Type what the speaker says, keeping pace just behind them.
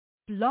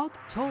Blog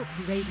Talk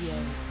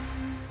Radio.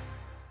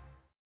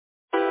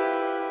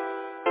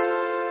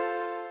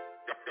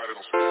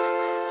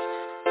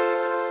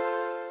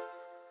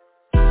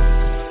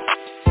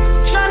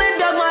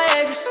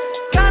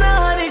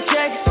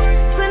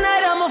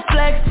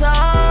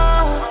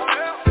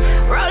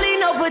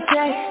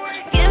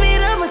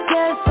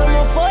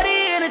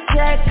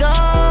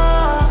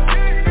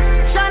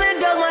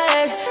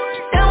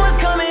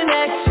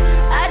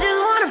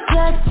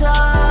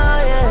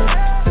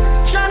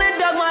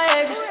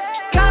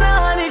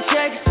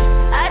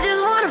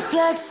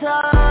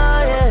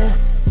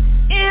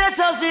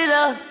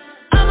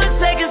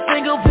 Take a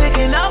single pic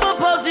and I'ma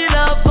post it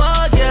up,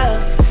 oh yeah.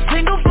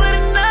 Single for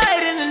the night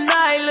and the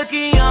night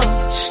looking young.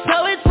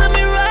 Throw it to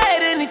me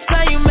right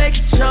anytime you make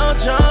it jump,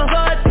 jump.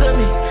 Throw it to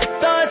me,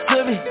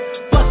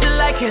 bust it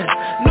like a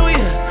New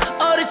Year,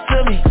 owe this to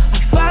me.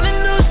 I found a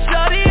new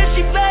shorty and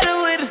she better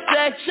with the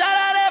sex. Shout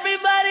out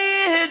everybody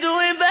in here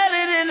doing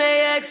better than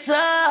they ex.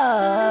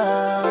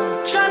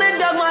 Tryna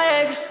duck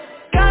my ex,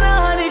 got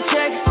 100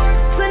 checks.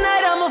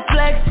 Tonight I'ma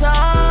flex,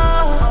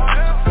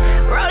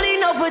 Rollie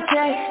no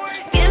protect.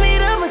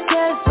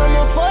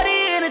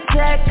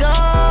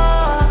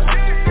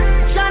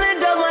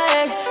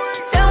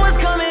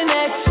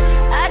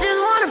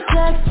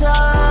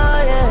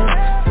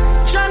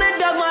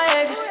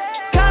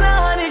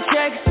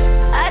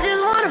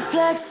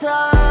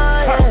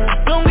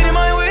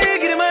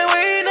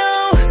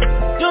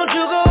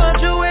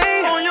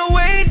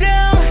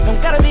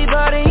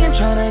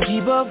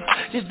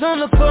 Just don't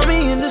look for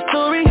me in the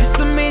story. It's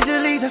the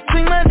major leagues. I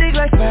swing my dick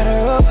like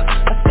batter up.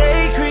 I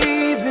stay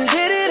creepin',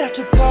 hit it at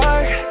your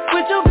park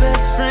with your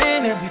best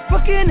friend and be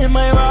fucking in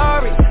my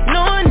Rari.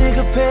 No a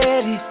nigga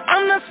petty,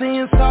 I'm not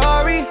saying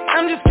sorry.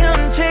 I'm just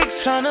counting checks,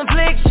 tryna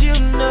flex, you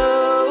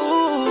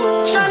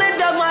know. Tryna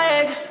duck my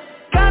ex,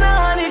 got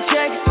 100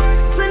 checks.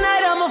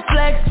 Tonight I'ma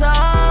flex,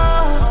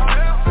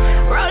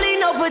 Rollie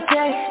no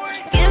protect.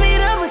 Give me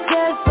the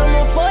protect, I'm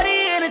on 40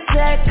 in a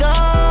tech,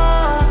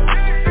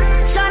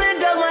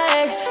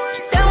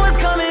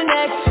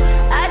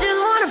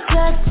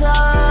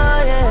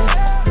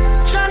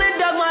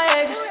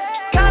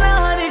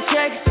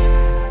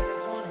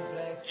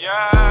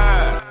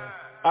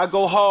 I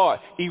go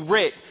hard,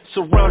 erect,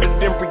 surrounded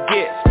in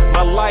briquettes.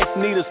 My life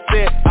need a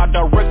set, I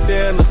direct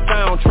there in the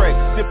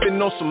soundtrack.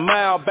 Sipping on some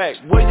Malbec,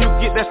 where you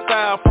get that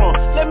style from?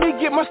 Let me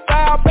get my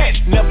style back.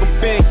 Never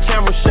been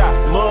camera shot,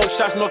 mug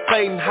shots, no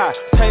Clayton high.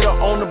 Tater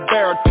on the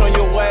barrel, turn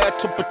your ass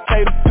to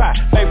potato pie.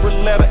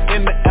 Favorite letter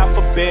in the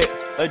alphabet,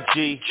 a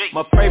G.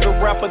 My favorite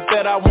rapper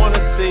that I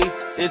wanna see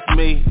is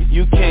me.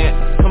 You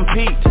can't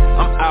compete,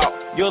 I'm out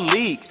your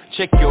league.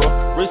 Check your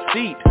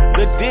receipt,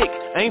 the dick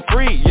ain't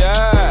free,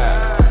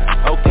 yeah.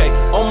 Okay,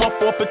 on my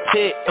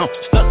forfeit,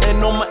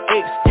 stuntin' on my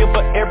ex. Give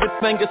her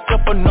everything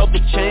except another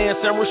chance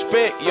and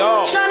respect,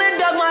 y'all. Tryna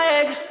duck my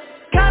ex,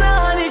 got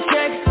 100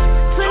 checks.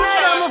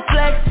 Tonight I'ma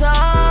flex,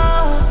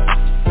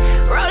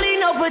 Rollie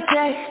no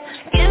protect.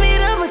 Give me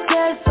the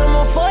protect, I'm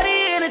on 40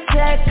 in a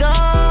tech,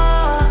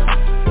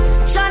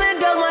 Tryna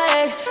duck my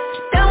ex,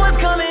 then what's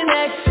coming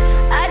next?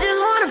 I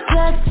just wanna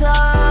flex,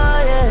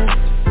 yeah.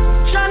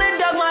 Tryna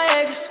duck my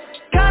ex,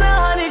 got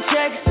 100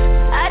 checks.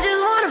 I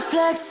just wanna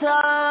flex,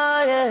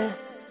 yeah.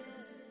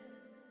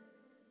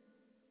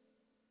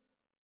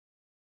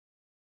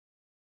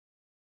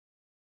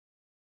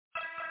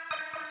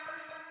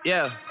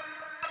 Yeah.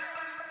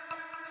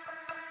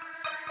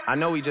 I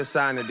know we just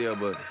signed the deal,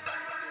 but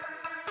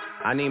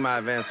I need my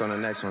advance on the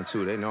next one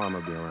too. They know I'm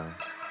gonna be around.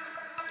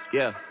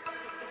 Yeah.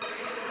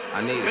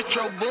 I need it.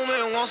 Metro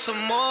Boomin want some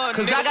more.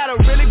 Cause I got a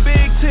really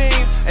big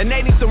team, and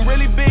they need some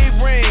really big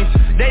rings.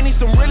 They need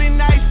some really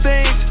nice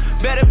things.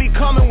 Better be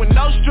coming with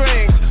no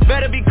strings.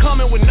 Better be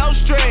coming with no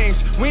strings.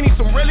 We need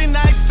some really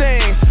nice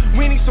things.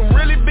 We need some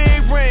really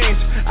big rings.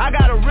 I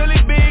got a really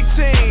big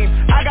team.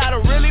 I got a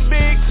really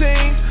big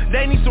team.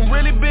 They need some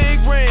really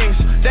big rings.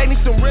 They need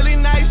some really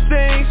nice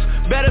things.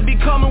 Better be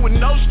coming with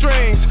no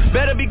strings.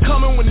 Better be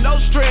coming with no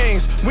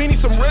strings. We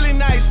need some really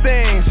nice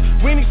things.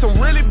 We need some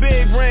really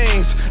big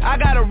rings. I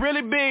got a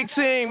really big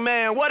team,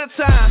 man. What a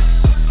time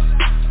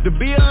to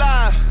be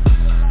alive.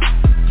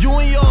 You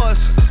and yours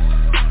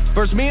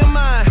versus me and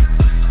mine.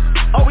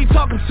 Are we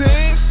talking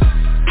teams?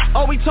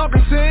 Are we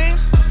talking teams?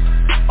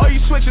 Are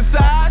you switching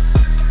sides?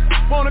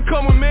 Wanna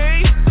come with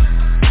me?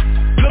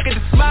 Look at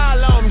the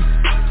smile on me.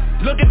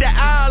 Look at the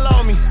aisle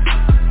on me.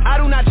 I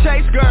do not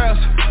chase girls,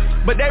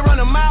 but they run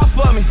a mile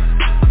for me.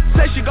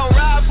 Say she gon'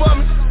 ride for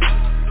me.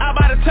 I'll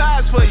buy the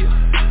tires for you.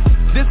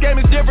 This game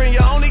is different. You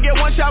only get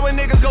one shot when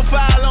niggas go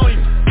foul on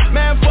you.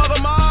 Man, fuck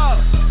them all.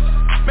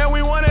 Man,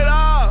 we want it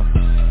all.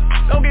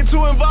 Don't get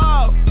too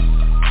involved.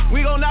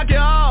 We gon' knock it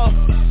off.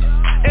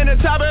 And to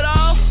top it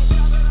off,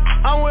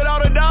 I'm with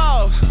all the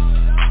dogs.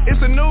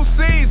 It's a new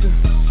season,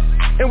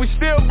 and we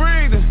still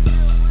breathing.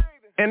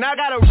 And I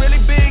got a really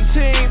big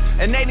team,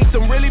 and they need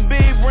some really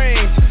big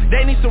rings.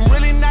 They need some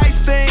really nice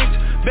things.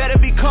 Better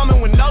be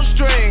coming with no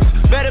strings.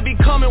 Better be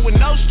coming with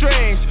no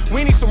strings.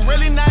 We need some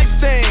really nice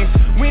things.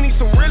 We need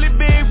some really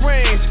big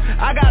rings.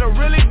 I got a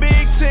really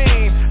big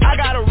team. I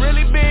got a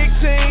really big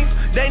team.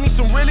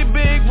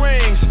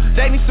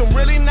 need some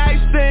really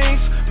nice things.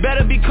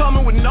 Better be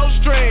coming with no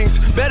strings.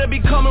 Better be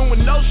coming with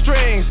no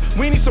strings.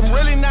 We need some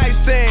really nice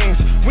things.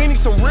 We need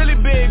some really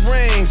big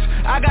rings.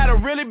 I got a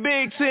really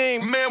big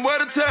team. Man,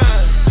 what a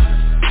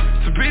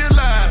time to be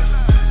alive.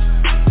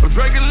 I'm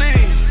drinking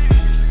lean.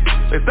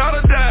 They thought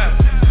I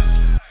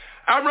died.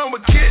 I run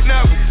with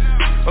kidnappers.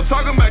 I'm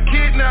talking about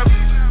kidnappers.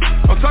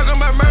 I'm talking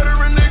about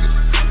murdering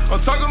niggas.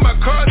 I'm talking about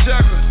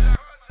carjackers.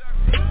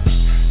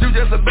 You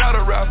just a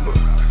battle rapper.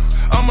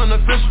 I'm an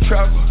official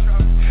trapper.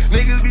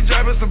 Niggas be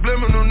driving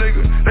subliminal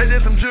niggas. They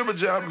just some jibber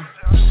jabber.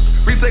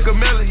 We take a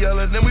melon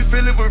yellow, then we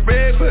fill it with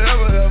red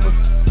forever, ever.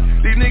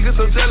 These niggas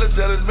so jealous.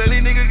 Man,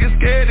 these niggas get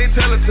scared, they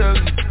tell it.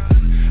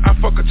 I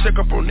fuck a check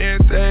up on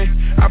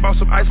everything. I bought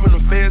some ice when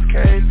the feds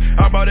came.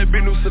 I bought that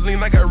big new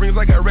Celine. I got rings,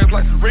 I got reds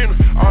like Serena.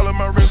 All of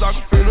my rings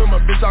Aquafina, my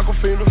bitch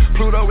Aquafina.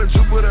 Pluto and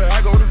Jupiter,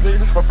 I go to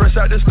Venus. I'm fresh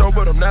out the stove,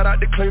 but I'm not out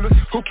the cleaner.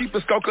 Who keep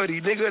a scope of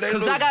these niggas, they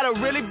lose. Cause I got a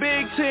really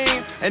big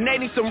team, and they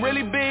need some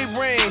really big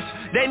rings.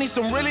 They need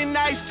some really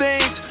nice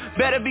things.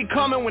 Better be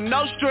coming with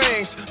no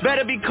strings.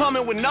 Better be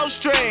coming with no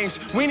strings.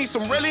 We need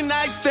some really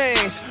nice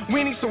things.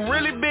 We need some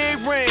really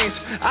big rings.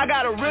 I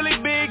got a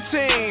really big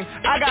team.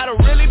 I got a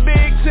really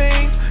big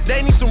team.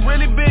 They need some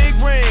really big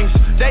rings.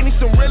 They need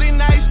some really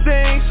nice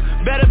things.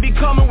 Better be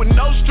coming with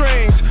no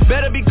strings.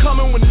 Better be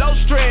coming with no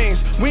strings.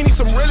 We need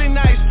some really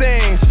nice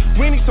things.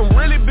 We need some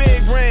really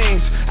big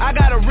rings. I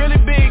got a really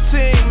big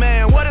team,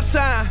 man. What a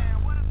time.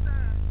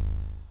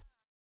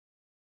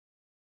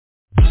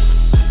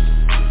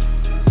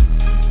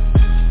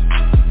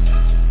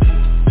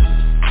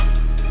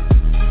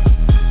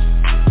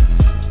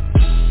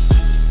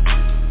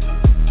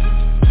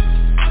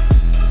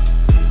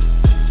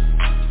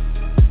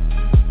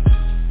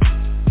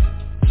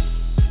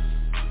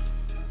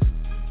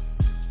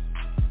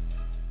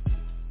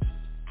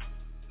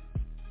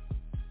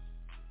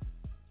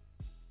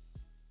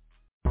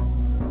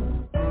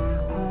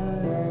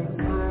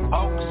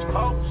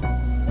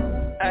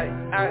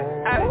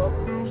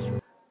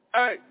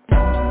 Hey.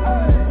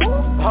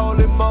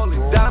 Holy moly,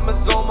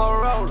 diamonds on my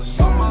rollers.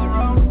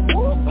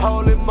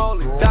 Holy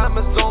moly,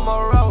 diamonds on my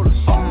rollers.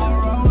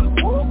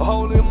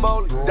 Holy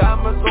moly,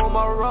 diamonds on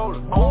my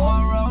rollers.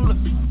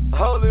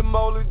 Holy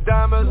moly,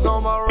 diamonds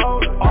on my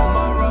rollers.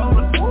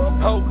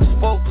 Hocus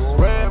pocus,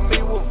 ran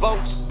me with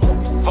votes.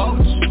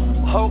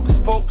 Hocus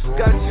pocus,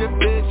 got your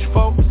bitch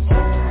focus.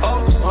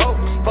 Hocus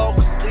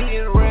pocus,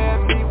 Ian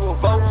ran me with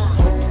votes.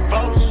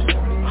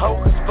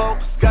 Hocus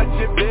pocus, got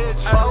your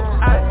bitch focus.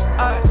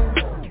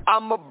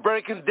 I'ma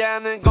break it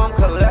down and gon'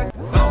 collect.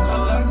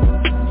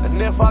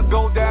 And if I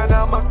go down,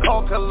 I'ma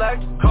call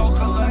collect.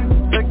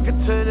 Take her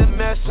to the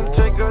mesh and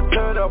take her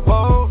to the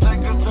bowl.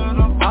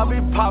 I be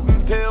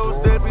popping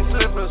pills, they be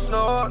slipping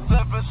snort.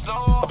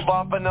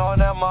 Bumping on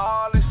that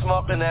Molly,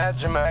 smoking that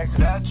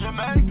Jamaica.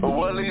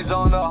 Willie's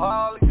on the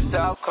Harley,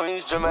 South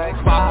Queens,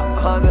 Jamaica.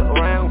 500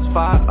 rounds,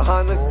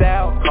 500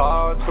 down,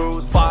 car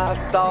cruise.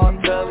 5-star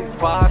deli,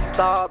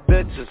 5-star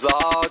bitches,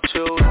 all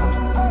choose.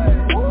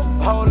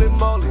 Holy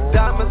moly,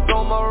 diamonds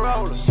on my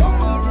rollers.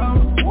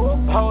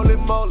 Holy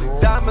moly,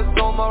 diamonds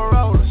on my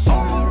rollers.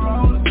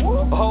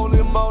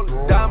 Holy moly,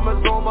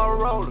 diamonds on my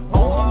rollers.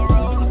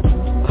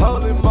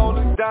 Holy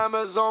moly,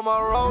 diamonds on my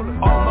rollers.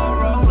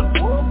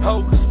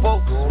 Hocus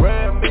pocus,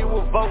 ran me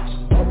with votes.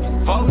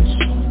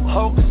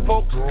 Hocus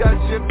pocus, got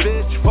your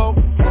bitch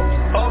focus.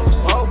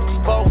 Hocus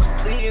pocus,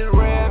 Ian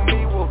ran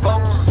me with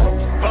votes.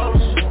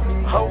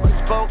 Hocus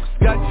pocus,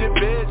 got your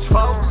bitch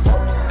focus.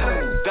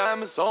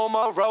 Diamonds on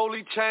my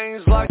rollie,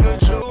 chains like a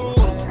jewel.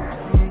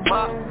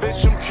 My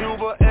bitch from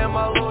Cuba and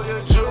my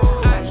lawyer Jew.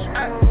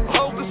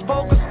 Hocus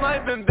pocus,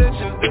 sniping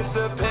bitches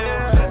disappear.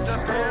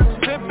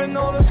 Sipping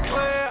on this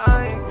clear, I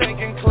ain't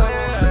thinking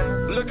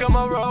clear. Look at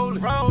my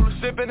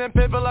rollie, sipping and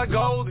pippin' like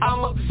gold.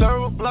 I'm a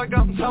syrup like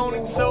I'm Tony,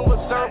 silver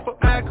surfer,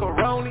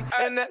 macaroni.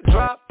 And that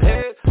drop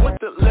head with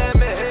the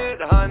lemon head,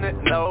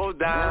 100 no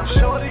dime.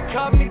 Shorty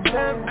caught me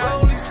 10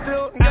 rollies,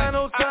 still got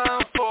no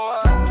time for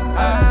her.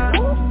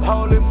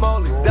 Holy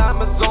moly,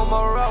 diamonds on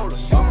my rollers.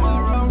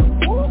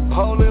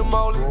 Holy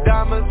moly,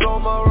 diamonds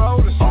on my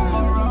rollers.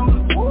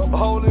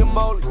 Holy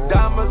moly,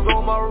 diamonds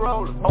on my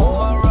rollers.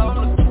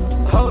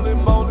 Holy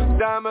moly,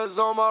 diamonds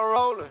on my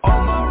rollers.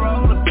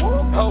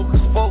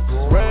 Hocus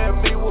pocus,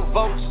 ran me with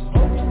votes.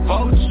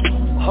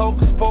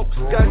 Hocus pocus,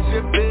 got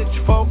your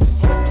bitch focus.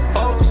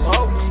 Hocus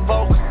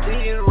pocus,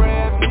 Ian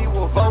ran me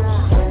with votes.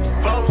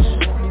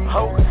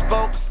 Hocus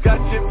pocus, got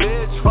your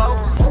bitch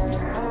focus.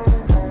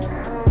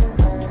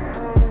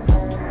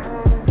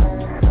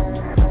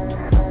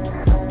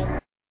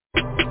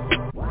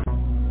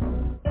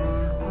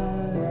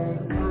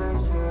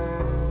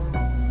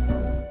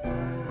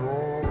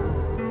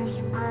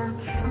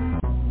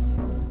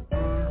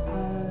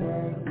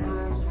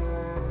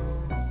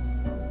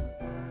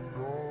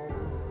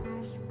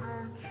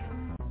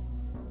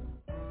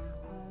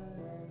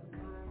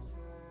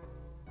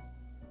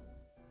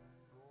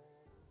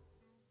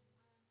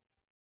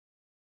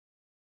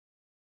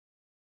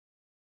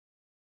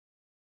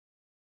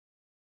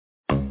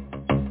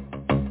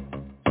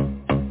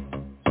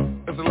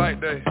 It's a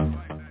light day.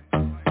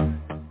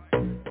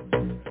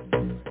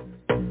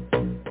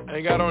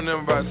 Ain't got on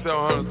them about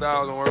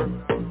 700,000 worth.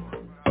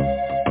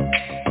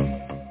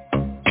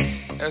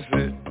 That's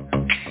it.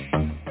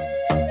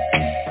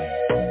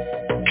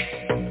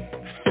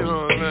 You know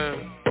what I'm saying?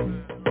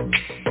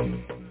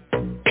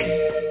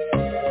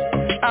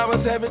 I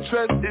was having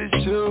trust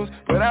issues,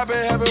 but I've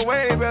been having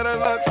way better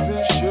luck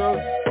since you.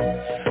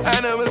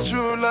 I never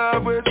true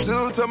love with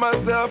you. Told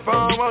myself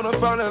I don't wanna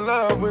fall in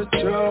love with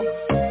you.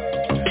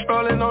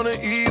 Rolling on the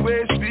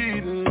E-way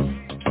speeding.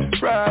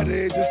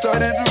 Friday just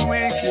started the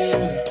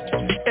weekend.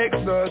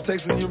 XR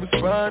texting you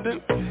responding.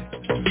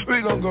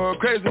 We gon' go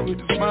crazy with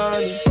this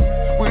money.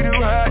 We do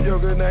hot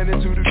yoga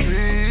 92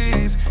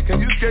 degrees. Can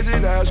you stretch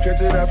it out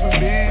for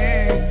me?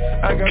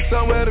 I got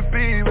somewhere to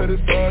be, but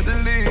it's hard to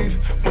leave.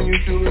 When you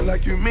do it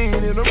like you mean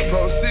it, I'm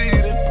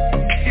proceeding.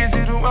 Is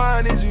you the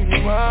one, is you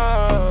the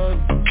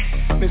one?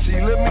 Then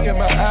she looked me in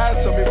my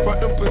eyes, told me fuck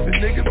them pussy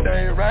niggas,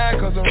 they ain't right.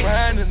 Cause I'm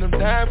riding and I'm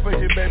dying for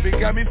you, baby.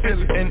 Got me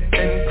feeling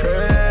incredible,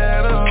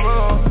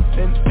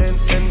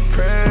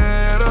 incredible,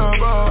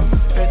 incredible,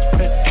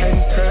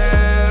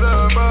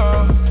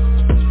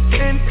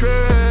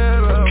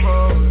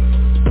 incredible.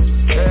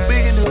 Yeah. We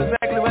can do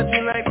exactly what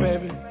you like,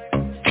 baby,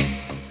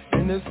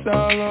 and it's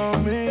all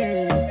on me.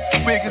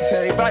 We can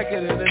take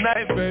biking in the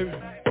night, baby.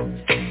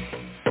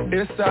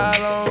 It's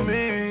all on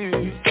me.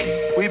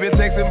 We been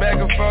texting back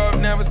and forth,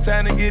 now it's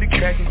time to get it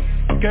cracking.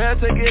 Girl,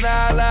 take it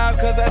all out,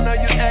 cause I know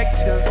you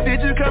action.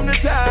 Did you come to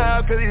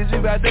town, cause it's you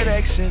about that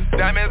action.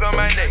 Diamonds on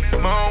my neck,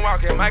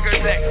 moonwalking, Michael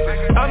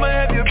Jackson. I'ma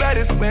have your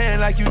body swaying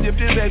like you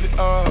dipped in baby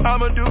oil.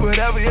 I'ma do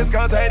whatever it's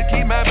gonna take to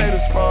keep my baby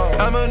small.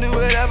 I'ma do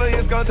whatever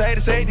it's gonna take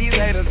to shake these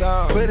haters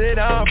off. Put it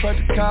on for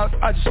the cost,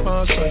 I just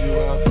wanna show you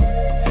off.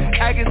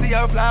 I can see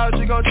your flaws,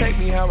 you gon' take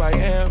me how I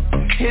am.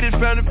 Hit it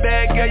from the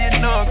back, girl, you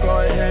know I'm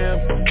going ham.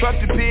 Fuck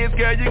the pigs,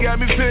 girl, you got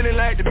me feeling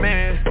like the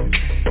man.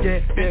 Yeah,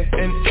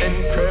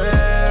 incredible,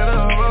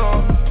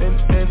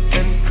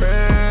 incredible,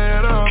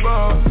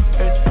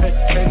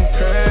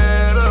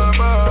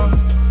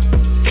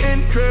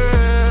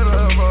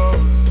 incredible,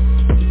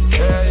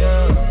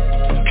 yeah.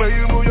 When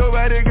you move your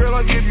body, girl,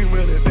 I'll give you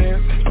really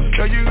dance.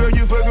 Girl,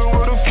 you fucking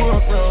with a full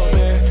grown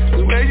man.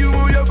 The way you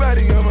move your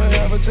body, I'ma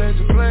have a change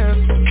of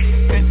plans.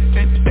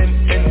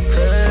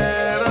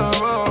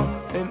 Incredible,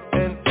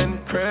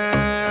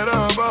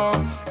 incredible,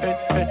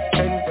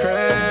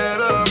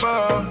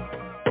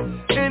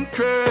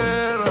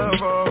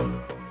 incredible,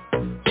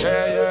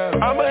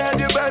 yeah. I'ma have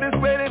your body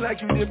sweating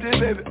like you dipped in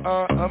baby.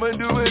 I'ma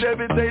do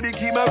whatever it take to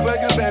keep my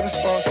fucking baby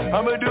strong.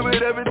 I'ma do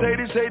whatever it take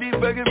to shake these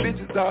fucking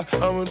bitches off.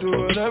 I'ma do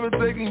whatever it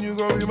take and you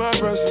gon' be my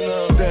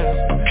personal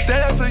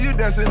dance till you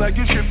dancing like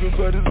you tripping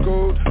for this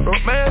gold.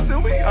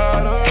 Romancing, we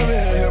all done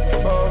been here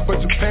before.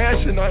 But your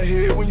passion I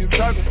hear when you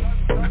talking.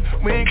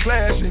 We ain't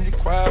clashing, you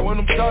quiet when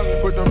I'm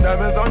talking. Put them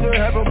diamonds on your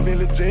head, I'm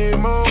Billie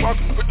Jean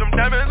moonwalking. Put them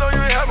diamonds on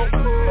your head, I'm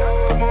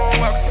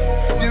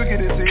moonwalking. You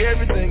get into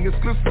everything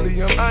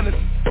exclusively, I'm honest.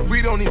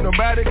 We don't need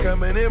nobody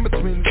coming in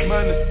between this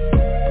money.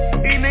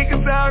 These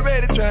niggas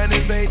already trying to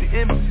invade the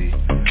embassy.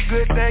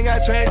 Good thing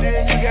I trained you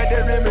and you got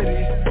that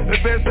remedy. The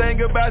best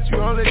thing about you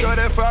only go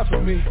that far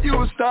from me.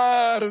 You a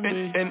star to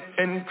me.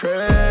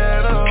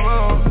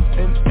 Incredible,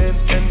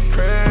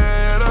 incredible,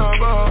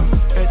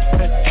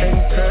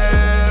 incredible,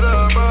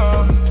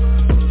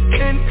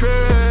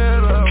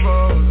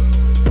 incredible,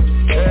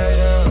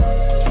 yeah.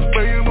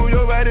 When you move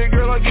your body,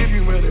 girl, I'll give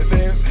you any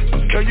dance.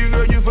 Girl, you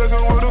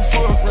fucking with a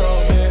full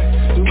grown man.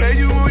 The way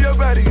you move your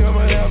body,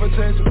 I'ma have a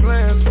change of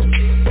plans.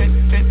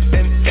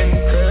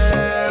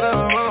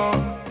 Incredible,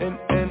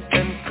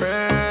 incredible,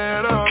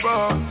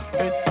 incredible,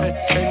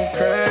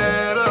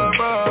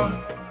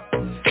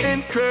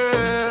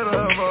 incredible,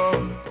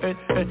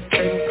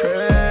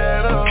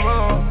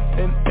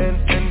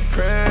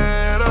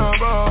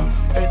 incredible,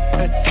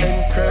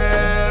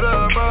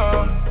 incredible,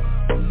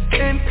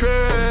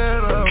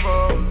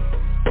 incredible,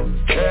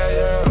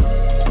 yeah.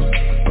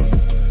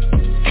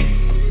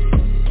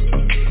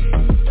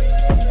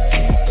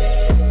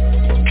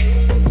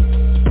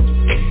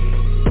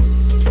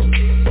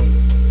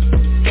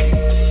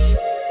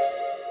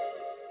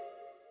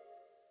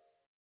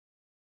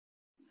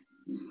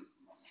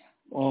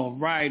 All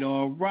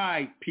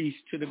right. Peace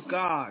to the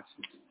gods.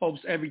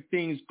 Hopes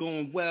everything's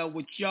going well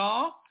with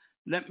y'all.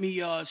 Let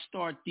me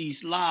start these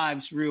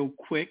lives real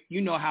quick.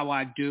 You know how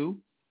I do.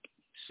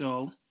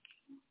 So,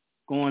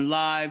 going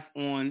live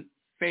on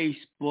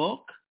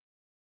Facebook.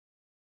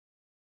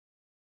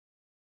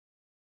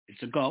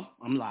 It's a go.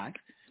 I'm live.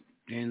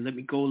 And let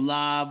me go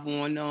live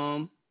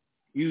on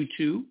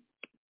YouTube.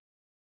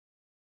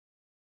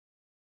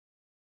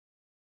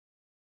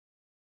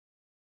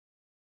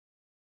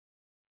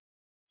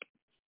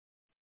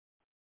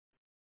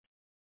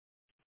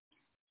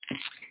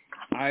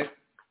 All right,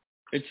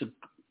 it's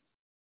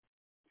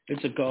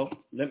a go.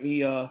 Let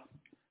me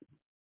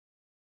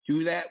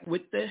do that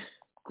with the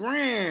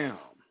Instagram.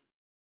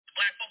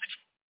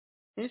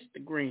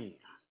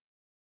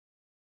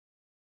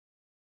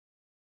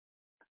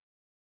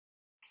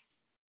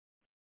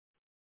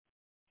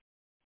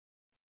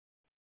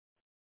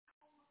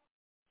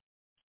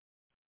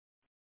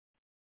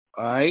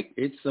 All right,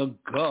 it's a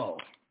go.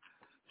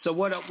 So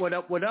what up?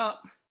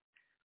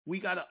 We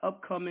got an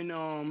upcoming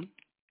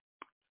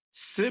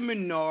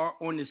seminar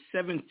on the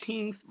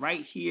 17th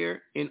right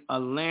here in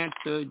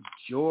Atlanta,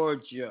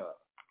 Georgia.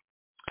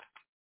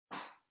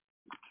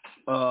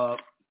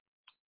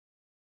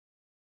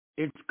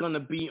 It's going to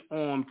be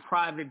on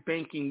private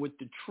banking with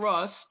the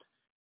trust.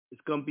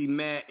 It's going to be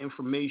mad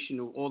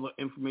informational, all the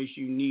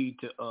information you need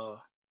to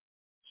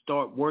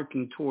start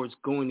working towards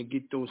going to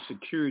get those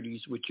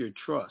securities with your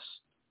trust.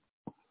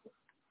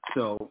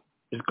 So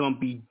it's going to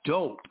be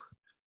dope.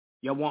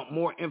 Y'all want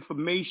more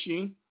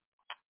information?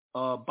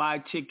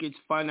 Buy tickets,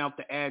 find out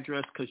the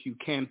address because you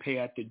can pay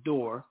at the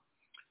door.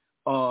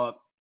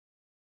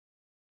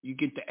 You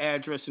get the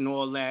address and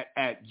all that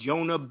at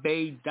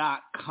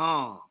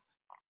jonahbay.com.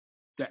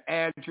 The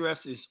address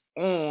is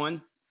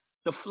on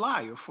the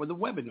flyer for the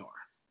webinar.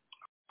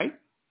 Right?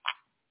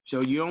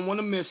 So you don't want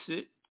to miss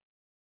it.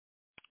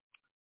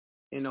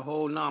 And the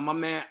whole my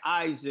man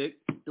Isaac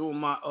doing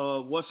my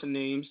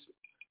what's-the-names,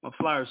 my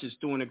flyers is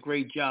doing a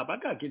great job. I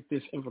gotta get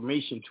this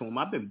information to him.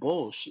 I've been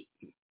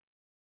bullshitting.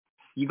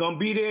 You gonna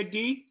be there,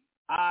 D?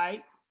 All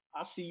right.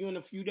 I'll see you in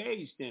a few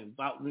days then,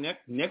 about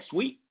next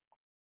week.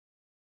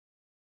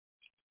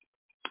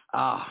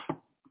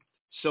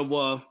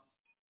 So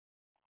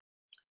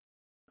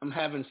I'm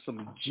having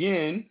some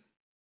gin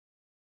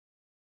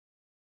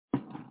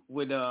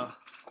with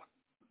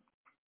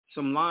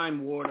some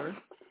lime water,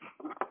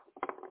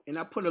 and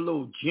I put a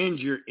little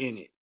ginger in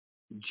it.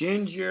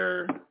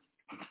 Ginger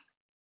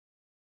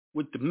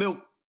with the milk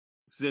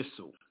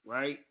thistle,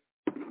 right?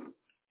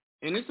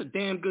 And it's a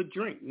damn good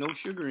drink. No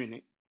sugar in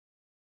it.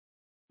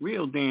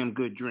 Real damn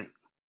good drink.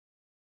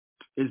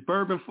 Is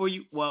bourbon for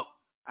you? Well,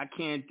 I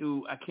can't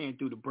do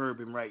the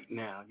bourbon right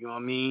now. You know what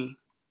I mean?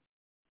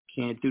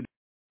 Can't do the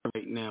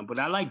right now, but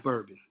I like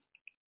bourbon.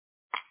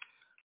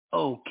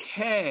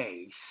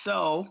 Okay,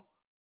 so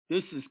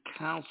this is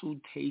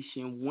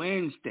Consultation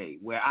Wednesday,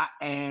 where I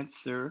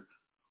answer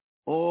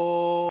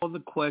all the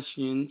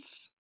questions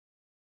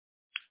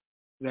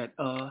that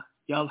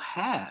y'all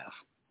have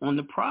on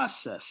the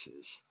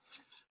processes.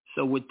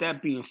 So with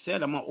that being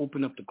said, I'm going to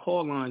open up the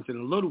call lines in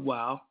a little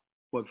while.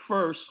 But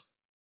first,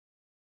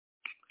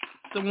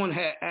 someone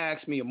had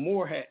asked me, or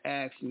more had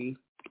asked me,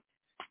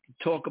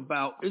 to talk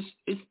about, it's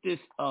this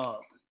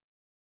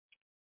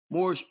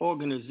Moorish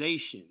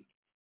organization.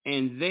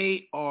 And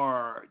they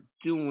are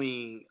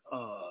doing,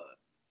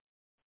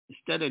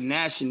 instead of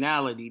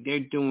nationality, they're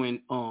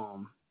doing,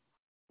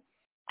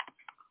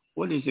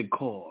 what is it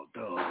called?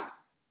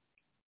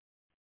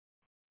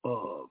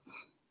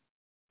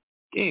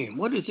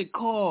 What is it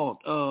called?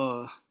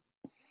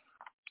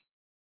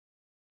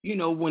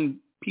 When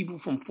people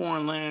from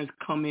foreign lands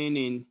come in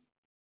and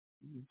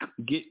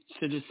get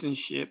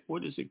citizenship,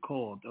 what is it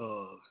called?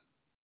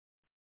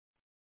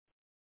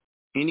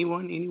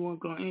 Anyone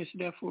gonna answer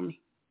that for me?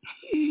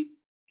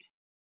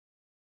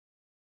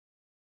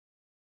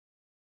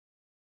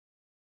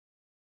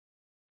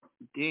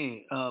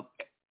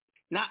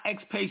 Not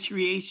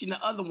expatriation, the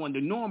other one,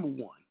 the normal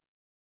one.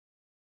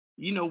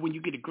 When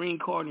you get a green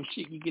card and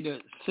shit, you get a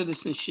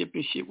citizenship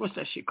and shit. What's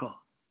that shit called?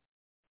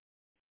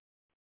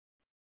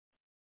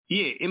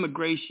 Yeah,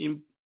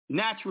 immigration,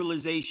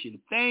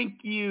 naturalization.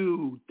 Thank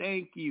you.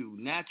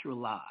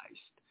 Naturalized.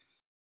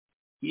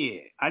 Yeah,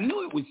 I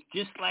knew it was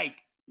just like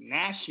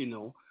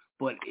national,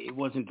 but it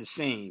wasn't the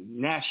same.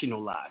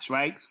 Nationalized,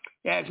 right?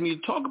 They asked me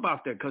to talk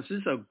about that because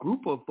there's a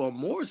group of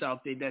Moors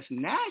out there that's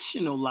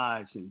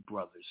nationalizing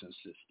brothers and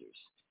sisters.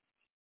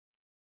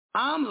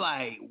 I'm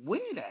like,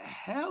 where the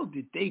hell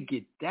did they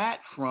get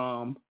that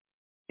from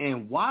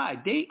and why?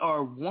 They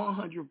are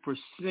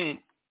 100%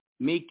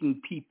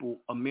 making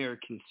people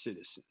American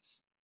citizens.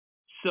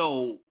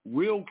 So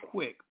real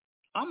quick,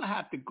 I'm going to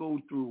have to go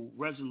through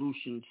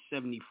Resolution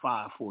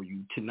 75 for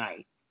you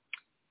tonight.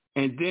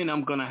 And then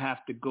I'm going to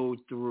have to go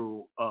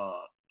through the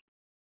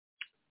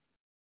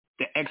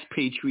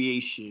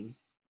expatriation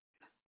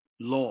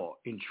law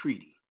and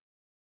treaty.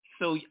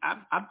 So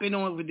I've been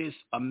over this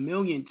a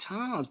million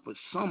times, but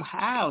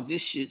somehow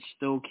this shit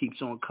still keeps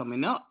on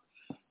coming up.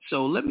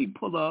 So let me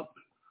pull up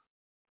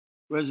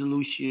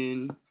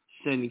Resolution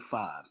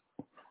 75.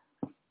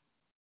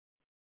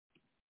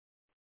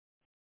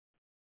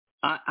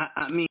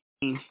 I mean,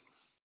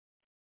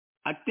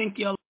 I think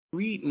y'all are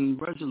reading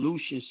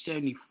Resolution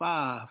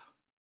 75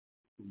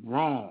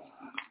 wrong.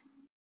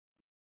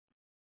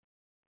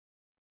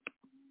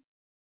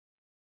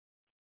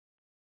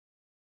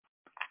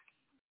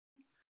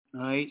 All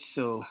right,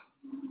 so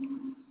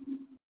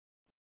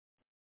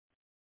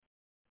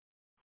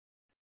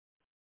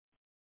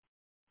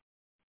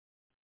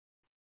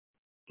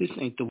this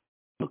ain't the one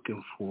I'm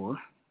looking for.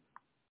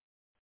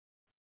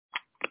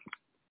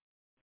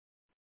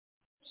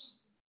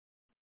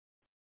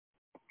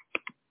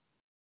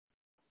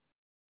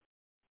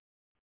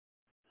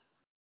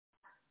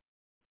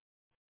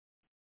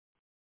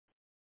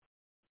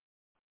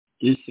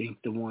 This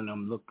ain't the one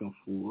I'm looking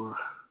for.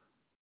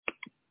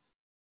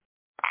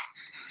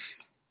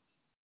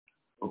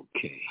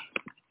 Okay.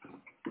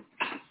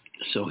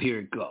 So here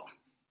it go.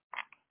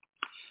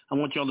 I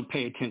want y'all to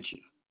pay attention.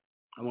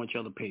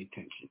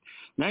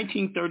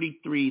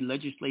 1933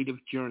 Legislative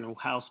Journal,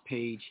 House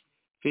page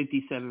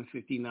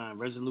 5759,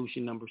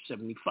 resolution number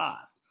 75.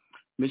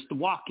 Mr.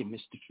 Walker,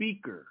 Mr.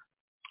 Speaker,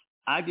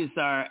 I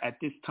desire at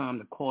this time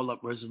to call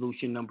up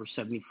resolution number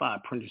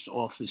 75, printer's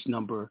office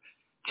number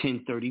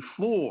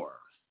 1034.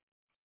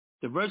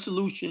 The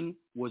resolution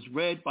was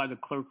read by the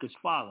clerk as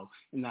follows.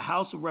 In the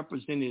House of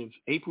Representatives,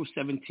 April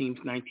 17,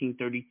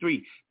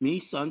 1933,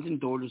 many sons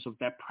and daughters of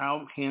that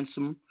proud,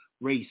 handsome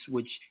race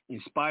which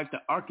inspired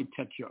the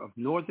architecture of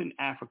Northern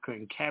Africa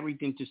and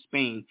carried into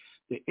Spain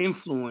the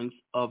influence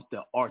of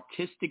the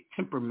artistic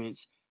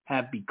temperaments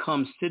have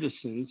become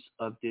citizens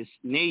of this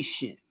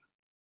nation.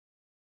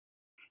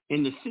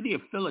 In the city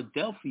of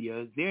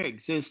Philadelphia, there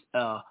exists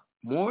a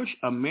Moorish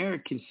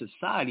American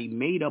society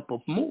made up of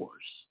Moors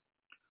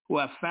who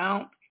have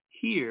found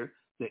here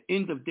the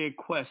end of their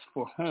quest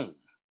for home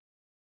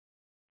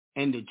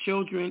and the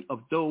children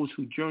of those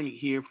who journeyed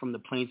here from the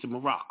plains of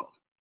Morocco.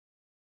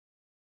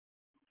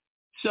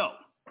 So,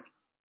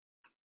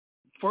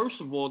 first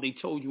of all, they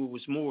told you it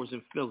was Moors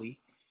in Philly.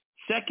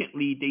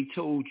 Secondly, they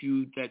told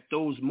you that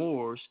those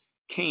Moors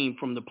came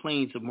from the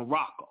plains of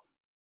Morocco,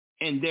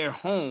 and their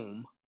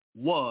home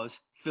was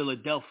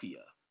Philadelphia,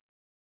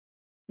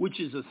 which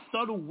is a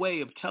subtle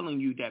way of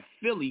telling you that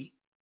Philly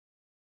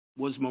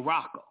was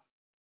Morocco.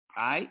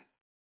 All right?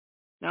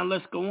 Now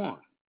let's go on.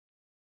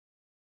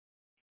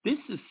 This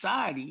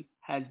society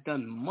has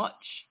done much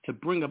to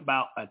bring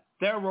about a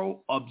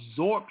thorough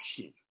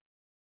absorption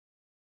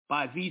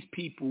by these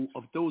people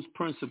of those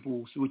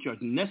principles which are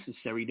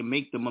necessary to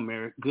make them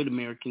good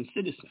American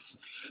citizens.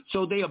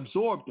 So they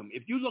absorb them.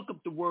 If you look up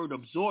the word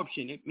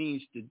absorption, it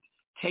means to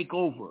take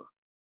over,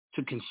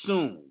 to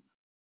consume,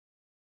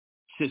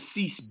 to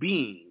cease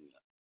being.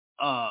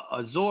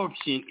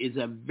 Absorption is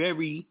a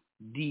very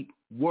deep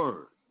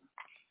word.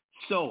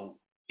 So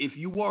if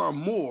you were a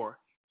Moor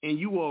and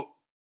you were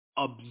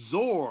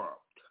absorbed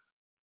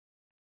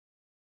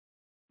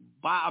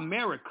by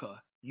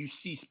America, you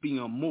cease being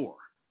a Moor.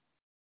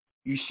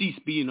 You cease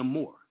being a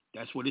Moor.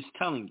 That's what it's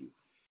telling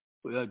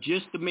you.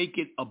 Just to make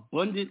it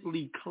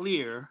abundantly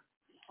clear,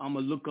 I'm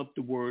going to look up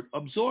the word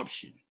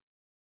absorption.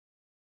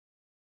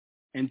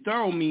 And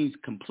thorough means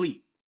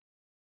complete,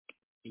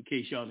 in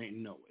case y'all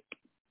didn't know it.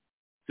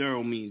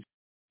 Thorough means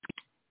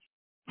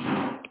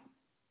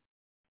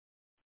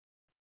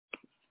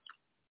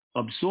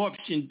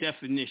absorption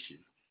definition.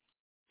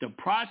 The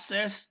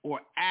process or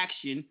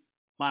action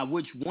by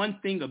which one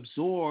thing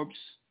absorbs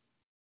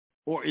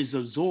or is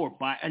absorbed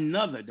by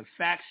another. The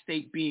fact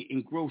state being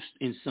engrossed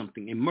in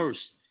something, immersed,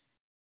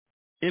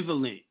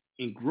 enveloped,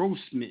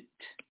 engrossment,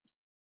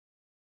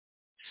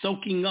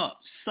 soaking up,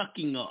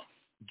 sucking up,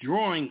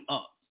 drawing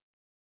up.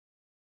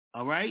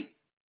 All right?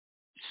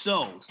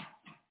 So,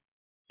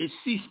 it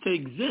ceased to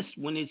exist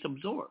when it's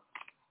absorbed.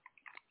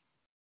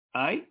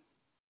 All right?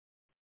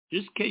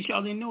 Just in case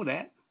y'all didn't know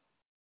that.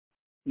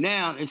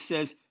 Now, it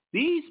says,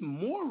 these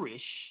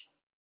Moorish,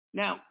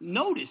 now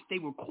notice they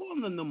were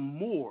calling them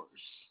Moors.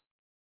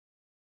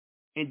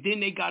 And then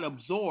they got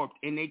absorbed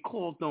and they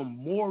called them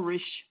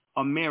Moorish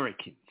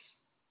Americans.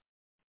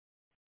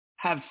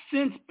 Have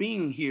since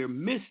being here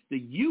missed the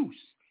use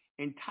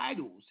and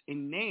titles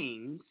and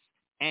names,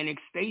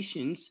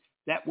 annexations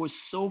that were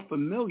so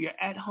familiar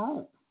at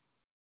home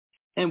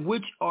and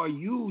which are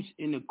used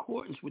in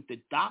accordance with the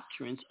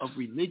doctrines of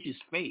religious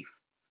faith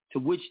to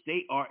which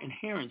they are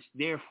inherent,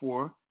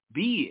 therefore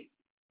be it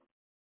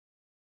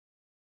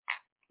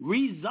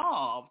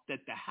resolved that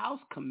the House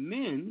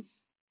commends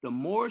the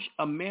Moorish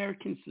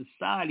American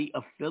Society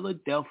of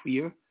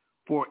Philadelphia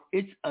for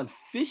its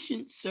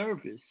efficient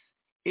service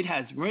it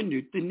has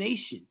rendered the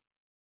nation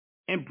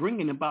and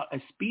bringing about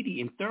a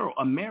speedy and thorough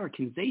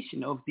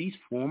Americanization of these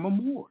former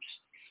Moors.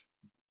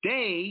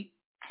 They,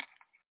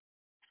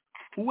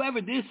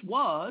 whoever this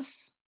was,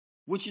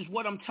 which is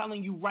what I'm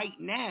telling you right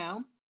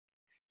now,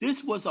 this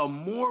was a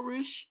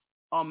Moorish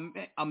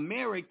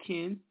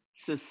American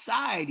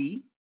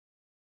Society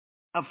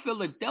of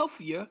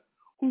Philadelphia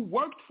who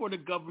worked for the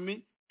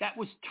government that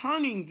was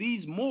turning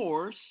these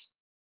Moors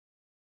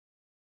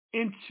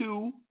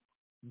into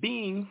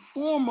being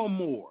former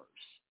Moors.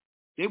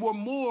 They were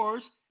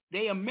Moors.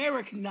 They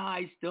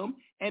Americanized them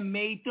and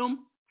made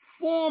them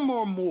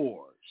former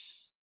Moors.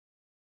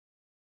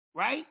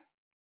 Right?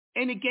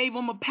 And it gave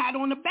them a pat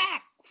on the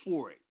back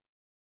for it.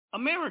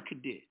 America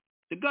did.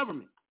 The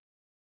government.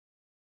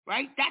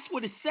 Right? That's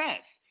what it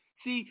says.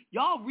 See,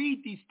 y'all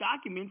read these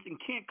documents and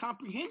can't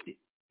comprehend it.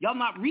 Y'all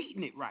not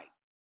reading it right.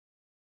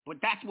 But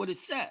that's what it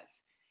says.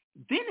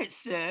 Then it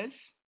says,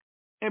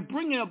 and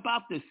bringing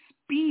about the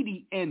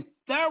speedy and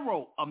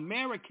thorough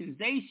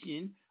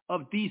Americanization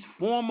of these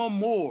former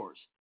Moors.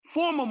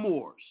 Former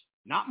Moors,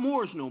 not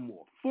Moors no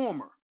more,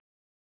 former.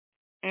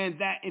 And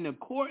that in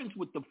accordance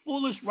with the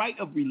fullest right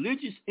of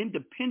religious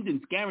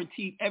independence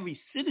guaranteed every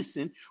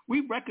citizen,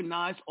 we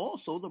recognize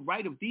also the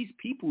right of these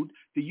people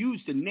to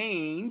use the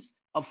names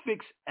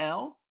affix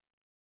L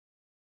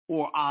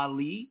or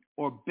Ali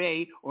or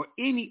Bey or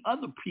any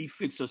other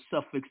prefix or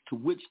suffix to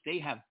which they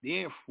have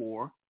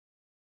therefore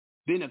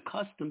been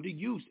accustomed to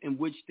use, in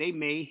which they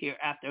may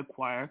hereafter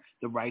acquire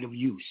the right of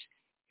use.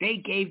 They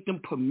gave them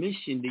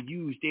permission to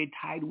use their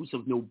titles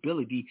of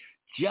nobility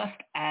just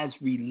as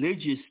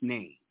religious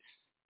names.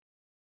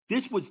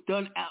 This was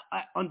done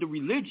under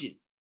religion.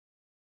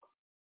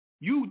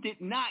 You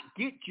did not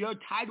get your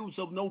titles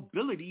of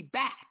nobility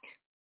back.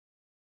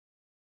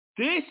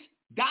 This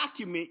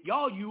document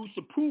y'all use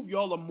to prove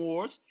y'all are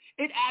Moors,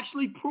 it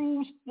actually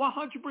proves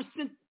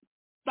 100%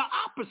 the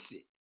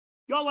opposite.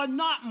 Y'all are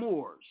not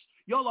Moors.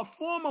 Y'all are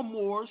former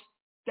Moors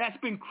that's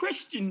been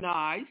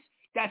Christianized,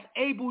 that's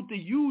able to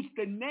use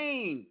the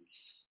names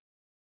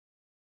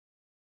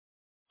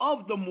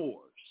of the Moors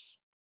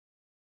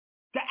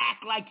to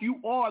act like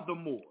you are the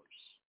Moors,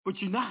 but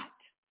you're not.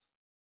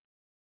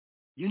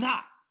 You're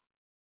not,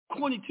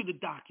 according to the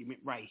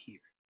document right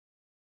here,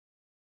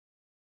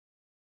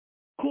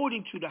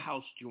 according to the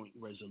House Joint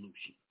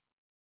Resolution.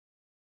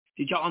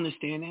 Did y'all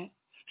understand that?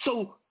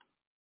 So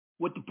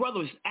what the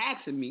brother is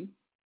asking me,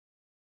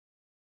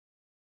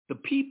 the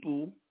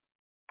people,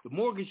 the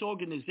mortgage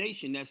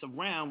organization that's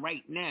around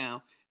right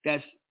now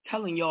that's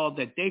telling y'all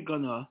that they're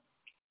going to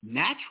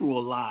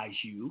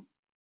naturalize you,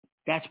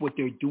 that's what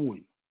they're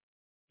doing.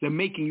 They're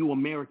making you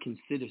American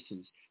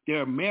citizens.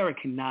 They're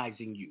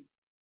Americanizing you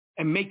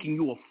and making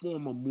you a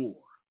former Moor.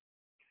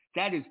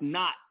 That is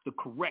not the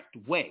correct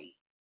way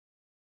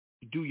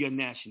to do your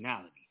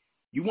nationality.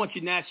 You want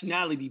your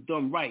nationality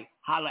done right,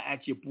 holler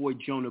at your boy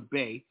Jonah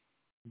Bey.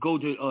 Go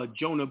to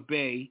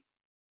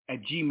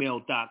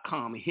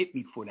jonahbey@gmail.com and hit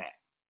me for that.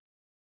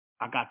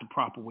 I got the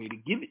proper way to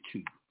give it to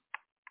you,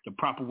 the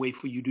proper way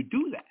for you to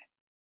do that.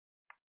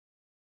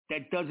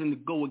 That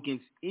doesn't go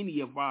against any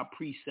of our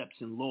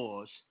precepts and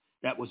laws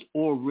that was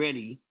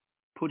already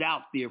put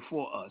out there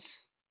for us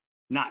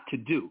not to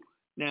do.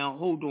 Now,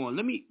 hold on.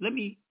 Let me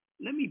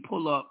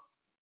pull up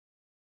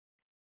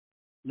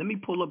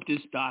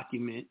this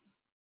document.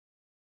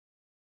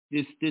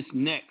 This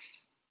next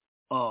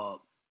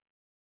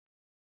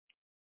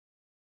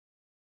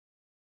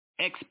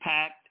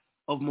expact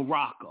of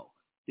Morocco.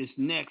 This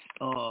next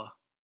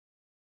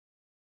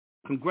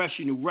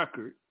congressional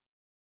record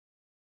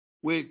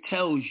where it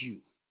tells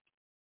you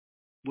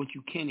what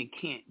you can and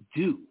can't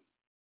do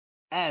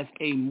as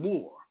a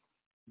Moor.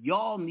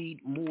 Y'all need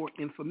more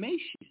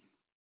information.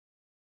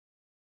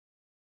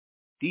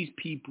 These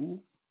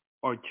people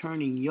are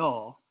turning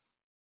y'all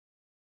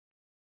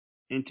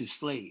into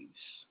slaves.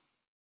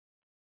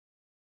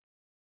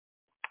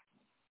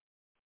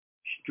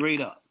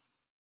 Straight up.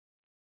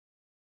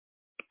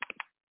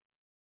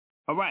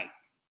 All right.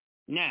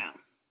 Now,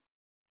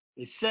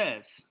 it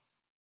says,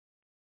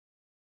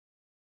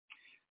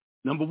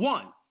 number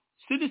one,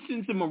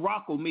 citizens in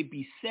Morocco may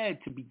be said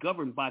to be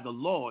governed by the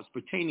laws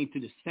pertaining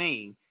to the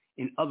same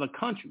in other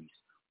countries,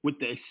 with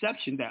the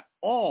exception that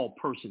all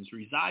persons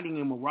residing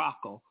in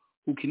Morocco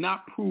who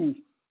cannot prove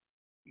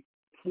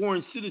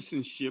foreign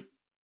citizenship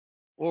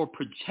or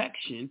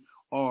protection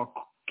are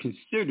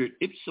considered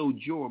ipso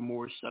jure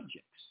Moorish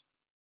subjects.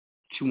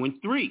 2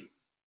 and 3.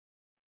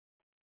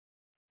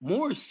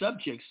 Moorish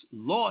subjects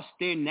lost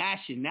their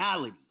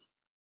nationality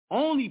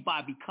only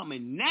by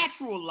becoming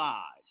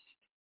naturalized.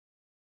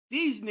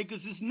 These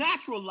niggas is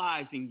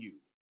naturalizing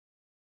you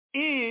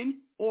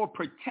in or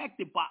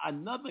protected by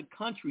another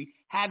country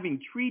having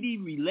treaty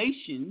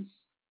relations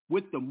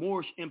with the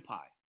Moorish Empire.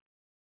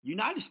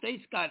 United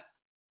States got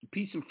the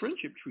Peace and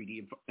Friendship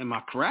Treaty, am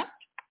I correct?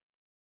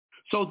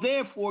 So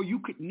therefore, you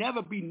could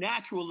never be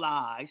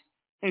naturalized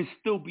and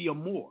still be a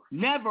Moor.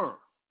 Never.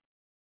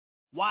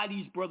 Why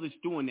these brothers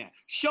doing that?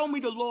 Show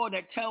me the law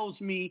that tells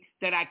me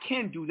that I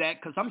can do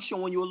that, because I'm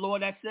showing you a law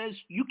that says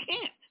you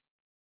can't.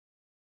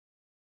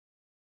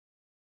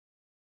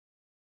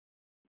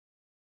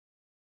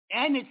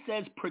 And it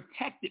says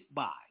protected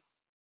by.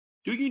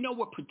 Do you know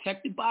what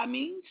protected by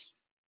means?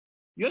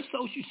 Your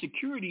Social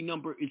Security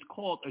number is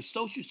called a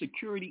Social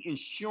Security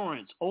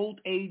insurance, old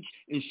age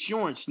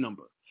insurance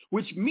number,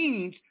 which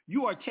means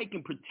you are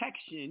taking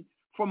protection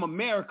from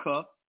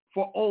America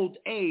for old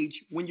age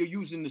when you're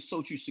using the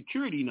Social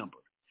Security number.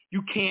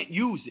 You can't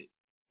use it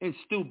and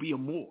still be a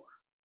Moor.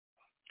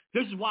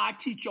 This is why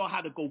I teach y'all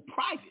how to go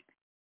private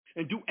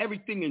and do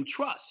everything in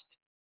trust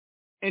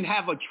and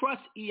have a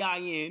trust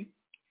EIN,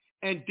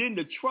 and then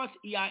the trust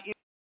EIN,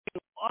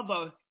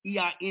 other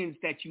EINs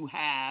that you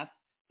have,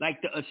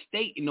 like the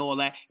estate and all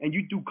that, and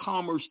you do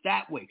commerce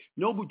that way.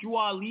 Noble Drew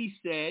Ali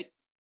said,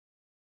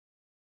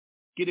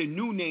 get a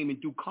new name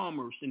and do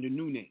commerce in the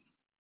new name,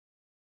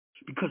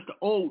 because the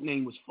old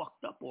name was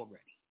fucked up already.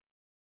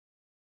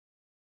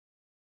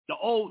 The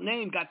old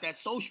name got that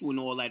social and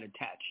all that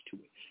attached to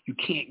it. You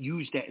can't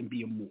use that and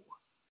be a Moor.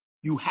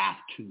 You have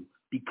to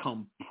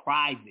become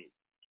private.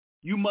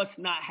 You must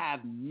not have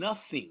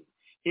nothing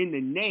in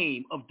the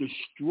name of the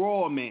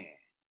straw man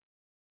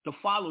to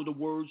follow the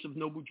words of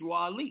Noble Drew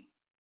Ali,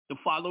 to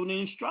follow the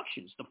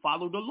instructions, to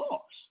follow the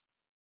laws.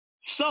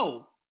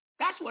 So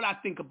that's what I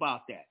think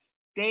about that.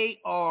 They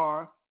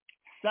are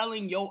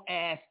selling your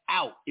ass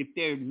out if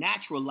they're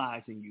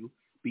naturalizing you,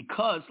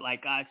 because,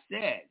 like I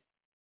said,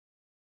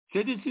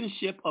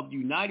 citizenship of the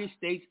United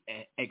States,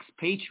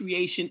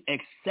 expatriation,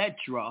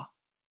 etc.,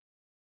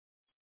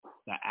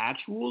 the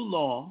actual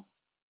law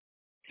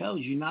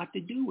tells you not to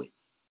do it.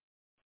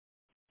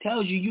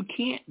 Tells you you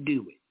can't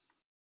do it.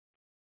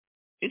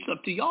 It's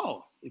up to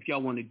y'all if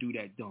y'all want to do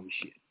that dumb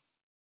shit.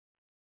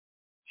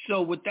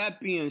 So with that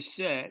being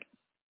said,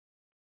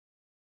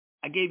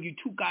 I gave you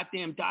 2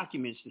 goddamn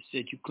documents that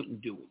said you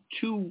couldn't do it.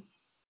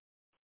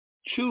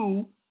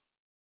 Two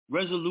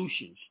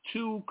resolutions,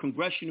 2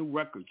 congressional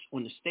records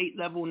on the state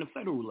level and the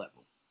federal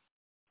level.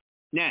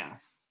 Now,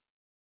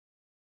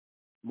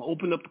 I'm going to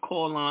open up the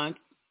call line,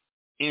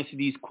 answer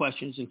these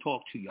questions, and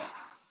talk to y'all.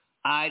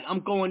 All right, I'm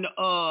going to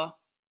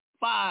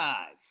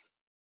 585-500.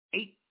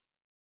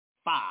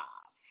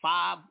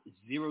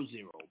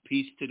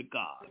 Peace to the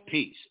God.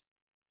 Peace.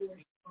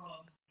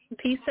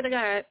 Peace to the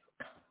God.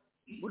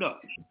 What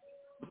up?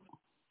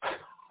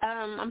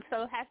 I'm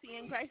so happy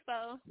and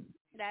grateful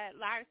that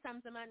large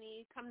sums of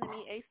money come to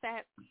me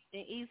ASAP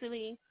and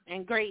easily,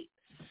 and great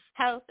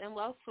health and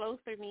wealth flows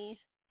through me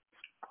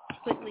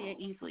quickly and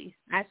easily.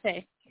 I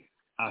say.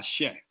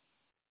 Ashe.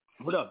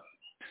 What up?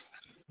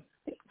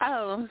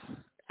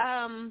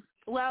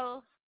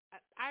 Well,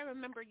 I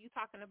remember you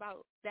talking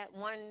about that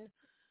one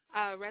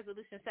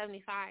Resolution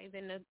 75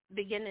 in the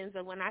beginnings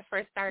of when I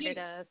first started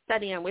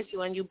studying with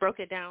you, and you broke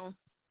it down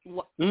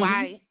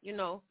why,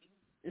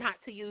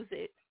 not to use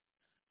it.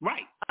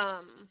 Right.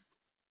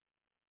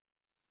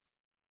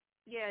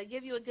 Yeah,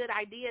 give you a good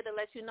idea to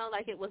let you know,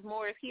 like, it was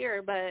more of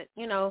here, but,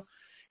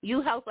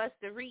 you help us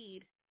to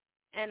read.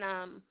 And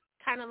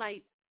kind of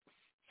like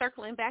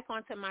circling back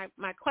onto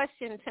my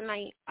question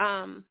tonight,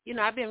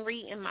 I've been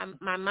reading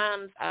my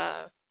mom's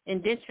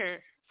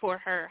indenture for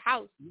her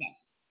house. Yes.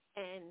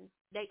 And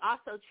they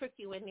also trick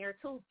you in there,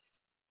 too,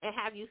 and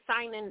have you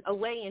signing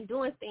away and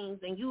doing things,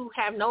 and you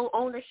have no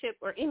ownership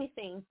or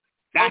anything.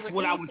 That's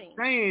what I was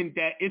saying,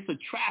 that it's a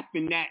trap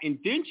in that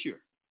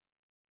indenture.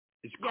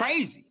 It's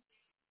crazy.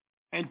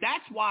 And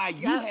that's why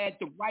you had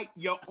to write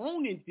your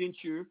own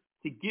indenture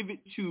to give it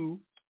to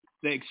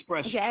the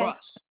Express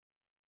Trust.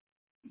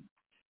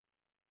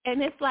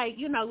 And it's like,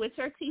 with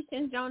your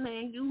teaching, Jonah,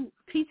 and you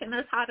teaching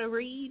us how to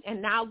read,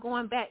 and now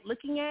going back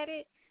looking at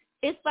it,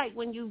 it's like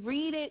when you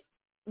read it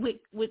with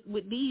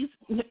these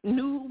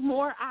new,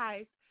 more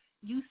eyes,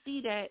 you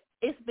see that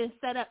it's been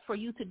set up for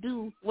you to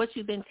do what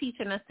you've been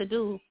teaching us to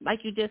do.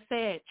 Like you just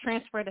said,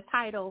 transfer the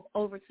title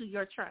over to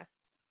your trust.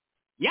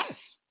 Yes.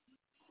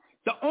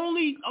 The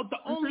only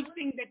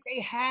thing that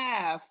they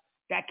have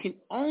that can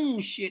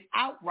own shit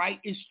outright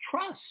is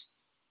trust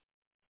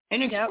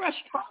and Express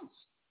Trust.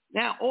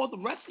 Now, all the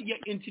rest of your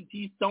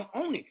entities don't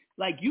own it.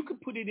 Like, you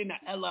could put it in an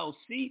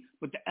LLC,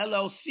 but the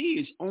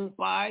LLC is owned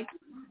by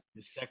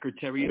the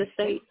Secretary of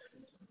State.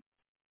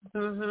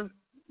 So,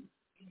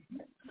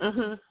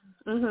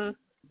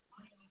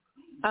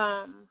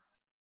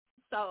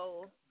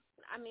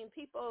 I mean,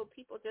 people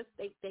just,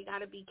 they got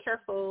to be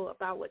careful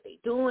about what they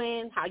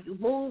doing, how you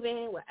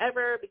moving,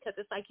 whatever, because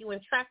it's like you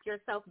entrap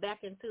yourself back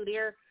into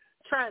their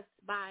trust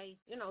by,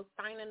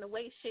 signing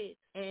away shit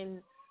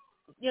and,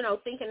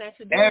 thinking that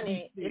you're doing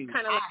it. It's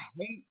kind of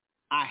like,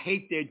 I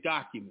hate their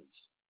documents.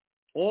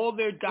 All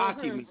their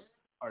documents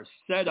are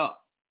set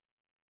up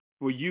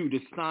for you to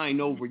sign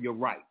over your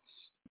rights.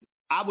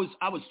 I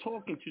was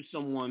talking to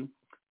someone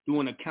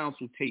doing a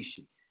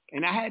consultation,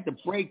 and I had to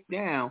break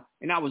down,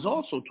 and I was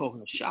also talking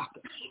to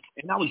Shaka,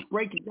 and I was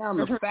breaking down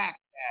the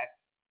fact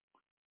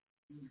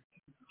that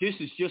this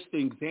is just an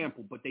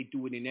example, but they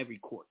do it in every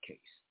court case.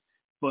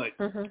 But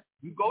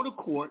you go to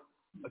court,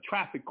 a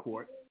traffic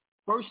court,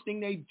 first thing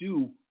they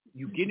do,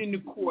 you get into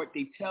court,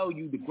 they tell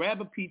you to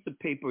grab a piece of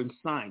paper and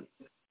sign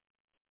it.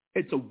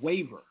 It's a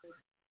waiver.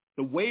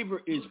 The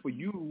waiver is for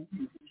you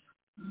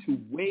to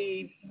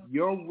waive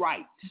your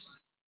rights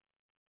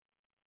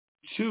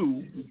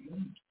to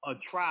a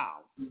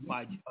trial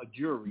by a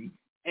jury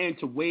and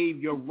to waive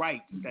your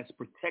rights that's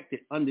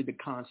protected under the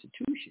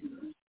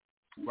Constitution,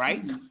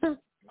 right?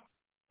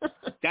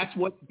 That's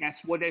what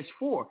it's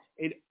for.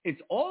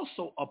 It's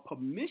also a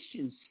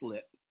permission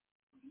slip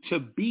to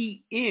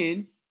be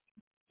in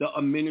the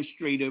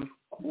administrative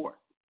court.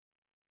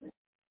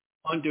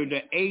 Under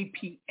the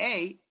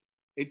APA,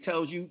 it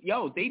tells you,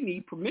 they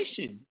need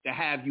permission to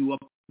have you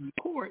up in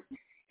court,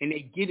 and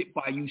they get it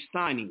by you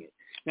signing it.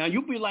 Now,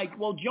 you'll be like,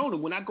 well, Jonah,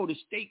 when I go to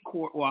state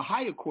court or a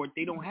higher court,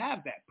 they don't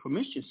have that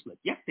permission slip.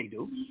 Yes, they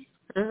do.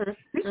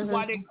 This is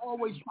why they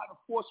always try to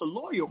force a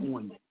lawyer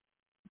on them,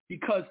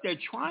 because they're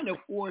trying to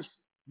force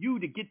you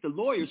to get the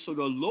lawyer so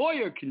the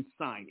lawyer can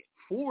sign it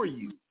for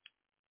you.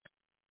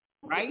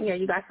 Right? Yeah,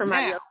 you got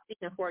somebody else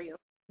speaking for you.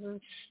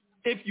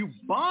 If you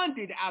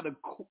bonded out of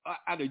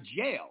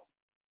jail,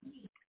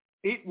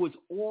 it was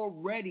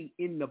already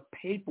in the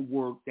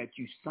paperwork that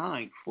you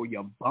signed for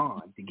your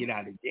bond to get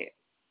out of jail.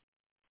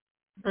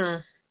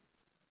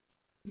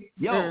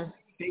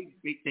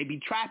 They be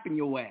trapping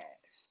your ass.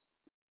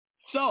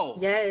 So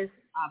yes,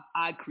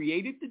 I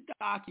created the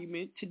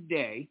document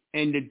today,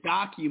 and the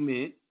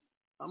document,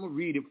 I'm gonna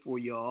read it for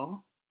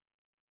y'all.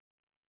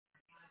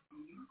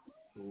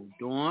 Hold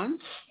on.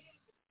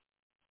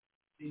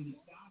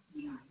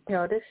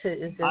 Yo, this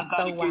shit is just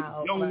so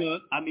wild. Jonah,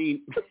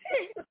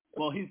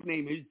 well, his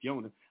name is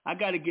Jonah. I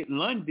got to get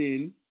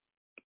London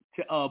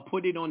to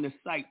put it on the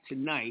site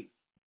tonight.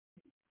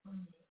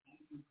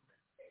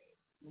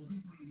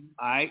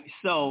 All right,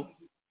 so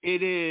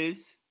it is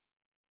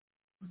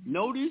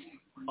notice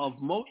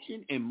of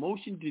motion and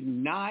motion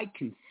denied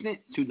consent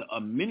to the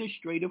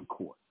administrative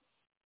court.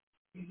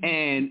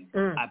 And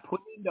I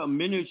put in the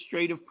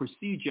Administrative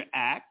Procedure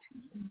Act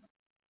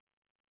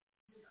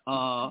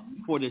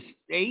for the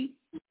state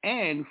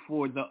and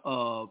for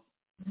the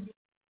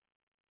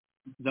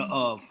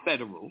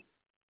federal,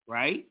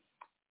 right?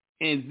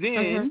 And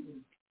then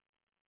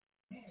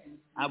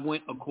I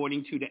went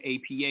according to the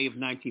APA of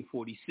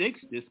 1946.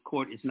 This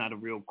court is not a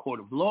real court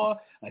of law,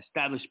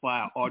 established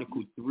by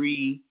Article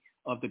 3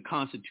 of the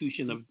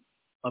Constitution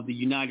of the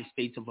United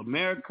States of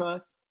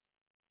America.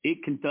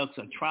 It conducts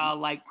a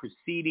trial-like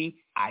proceeding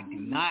I do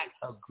not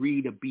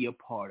agree to be a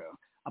part of.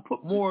 I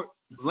put more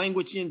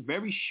language in,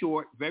 very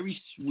short,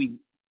 very sweet,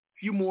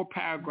 few more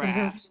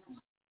paragraphs,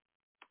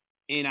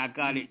 and I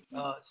got it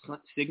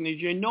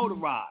signature and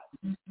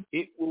notarized.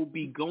 It will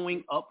be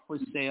going up for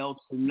sale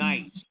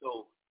tonight.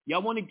 So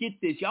y'all want to get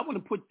this. Y'all want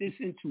to put this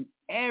into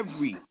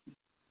every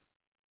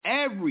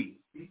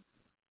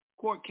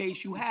court case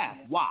you have.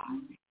 Why?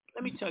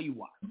 Let me tell you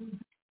why.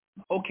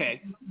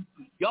 Okay.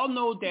 Y'all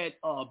know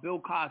that Bill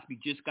Cosby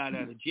just got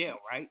out of jail,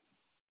 right?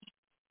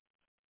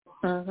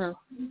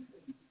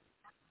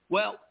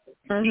 Well,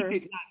 he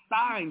did not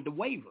sign the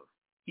waiver.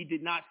 He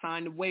did not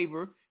sign the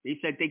waiver. They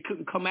said they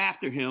couldn't come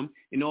after him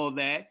and all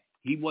that.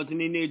 He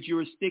wasn't in their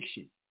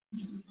jurisdiction.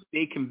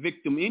 They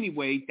convict him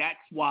anyway. That's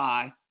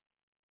why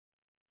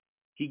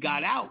he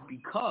got out,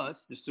 because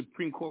the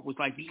Supreme Court was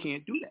like, you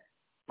can't do that,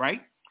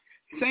 right?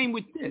 Same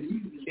with this.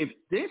 If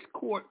this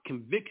court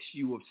convicts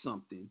you of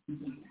something,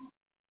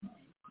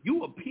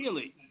 you appeal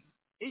it,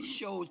 it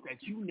shows that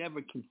you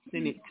never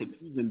consented to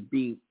even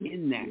being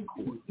in that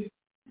court.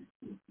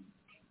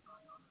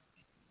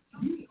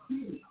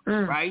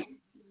 Right?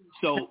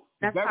 So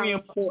very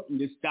important.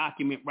 This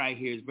document right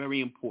here is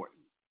very important.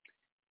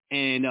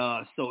 And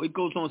so it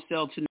goes on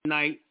sale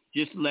tonight,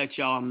 just to let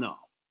y'all know.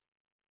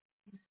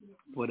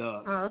 But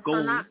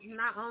so not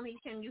only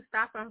can you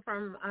stop them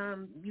from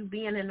you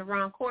being in the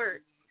wrong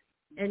court,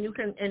 and you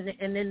can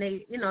and then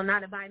they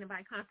not abiding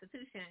by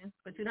Constitution,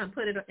 but you don't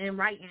put it in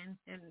writing,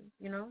 and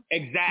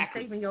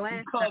exactly saving your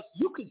ass. Because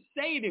you could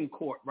say it in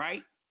court,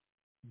 right?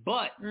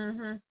 But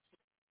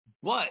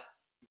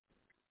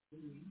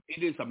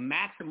it is a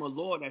maxim of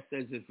law that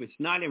says if it's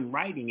not in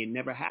writing, it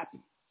never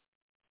happens.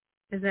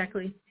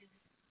 Exactly.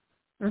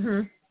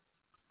 Now,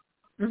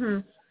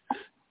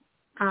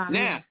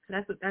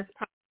 that's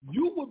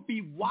you would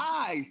be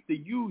wise to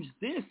use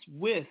this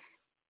with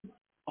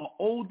an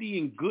oldie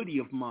and goodie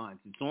of mine.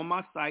 It's on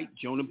my site,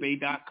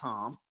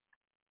 jonabbay.com.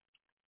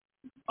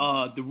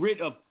 The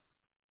writ of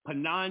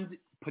Penendus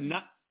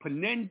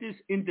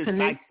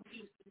Indecisive.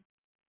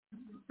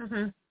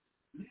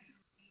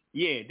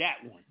 Yeah, that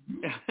one.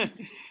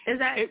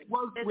 It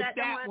works with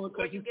that one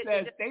because it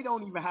says they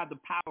don't even have the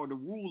power to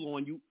rule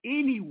on you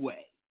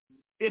anyway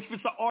if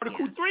it's an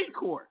Article 3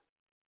 court.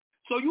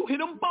 So you hit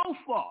them both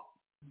up.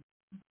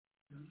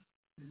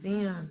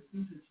 Damn.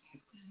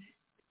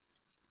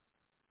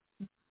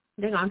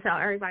 They're going to tell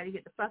everybody to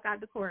get the fuck out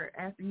of the court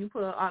after you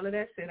pull all of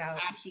that shit out.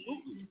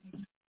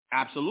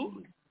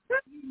 Absolutely.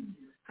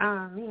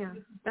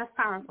 Man, that's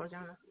powerful,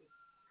 Jonah.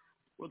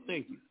 Well,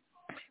 thank you.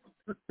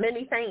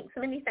 Many thanks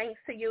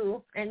to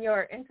you and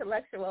your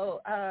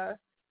intellectual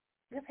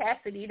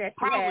capacity that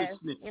you have,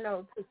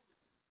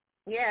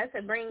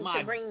 to bring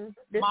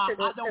this to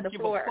the floor. I don't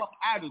give a fuck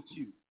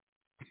attitude.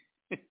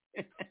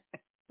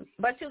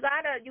 But you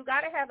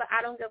gotta have a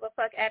I don't give a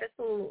fuck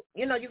attitude.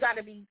 You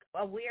gotta be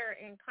aware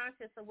and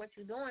conscious of what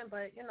you're doing.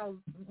 But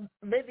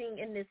living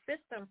in this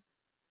system,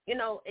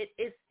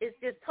 it's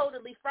just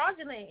totally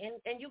fraudulent,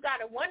 and you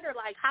gotta wonder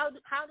like how do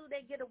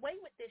they get away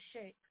with this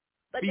shit?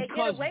 But because they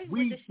get away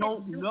with this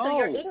shit due to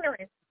your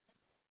ignorance.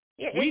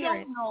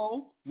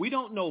 We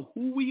don't know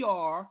who we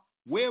are,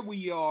 where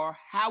we are,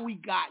 how we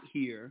got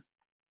here.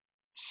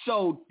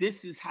 So this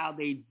is how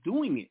they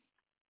doing it.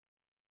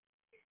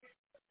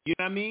 You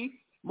know what I mean?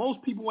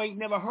 Most people ain't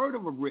never heard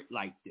of a writ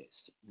like this,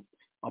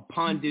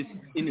 upon this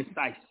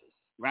indecisive,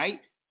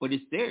 right? But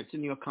it's there. It's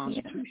in your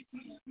Constitution.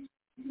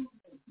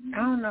 I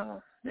don't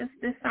know.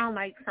 This sounds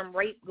like some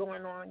rape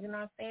going on. You know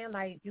what I'm saying?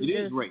 Like it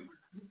is rape.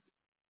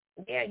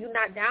 Yeah, you're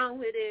not down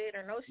with it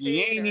or no shit.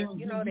 They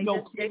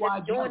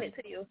just doing it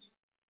to you.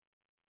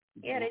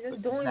 Yeah, they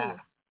just doing it.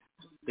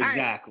 Exactly. All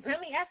right, let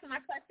me ask my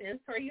questions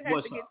before you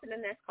have to get to the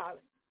next caller.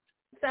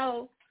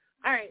 So,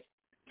 all right,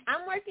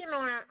 I'm working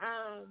on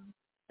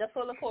the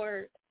full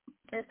accord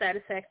and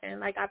satisfaction.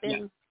 Like I've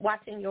been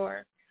watching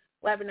your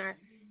webinar.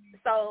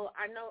 So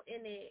I know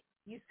in it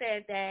you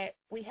said that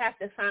we have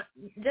to find,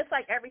 just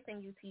like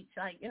everything you teach,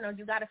 like,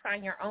 you got to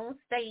find your own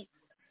state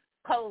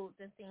codes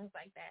and things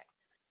like that.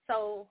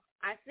 So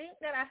I think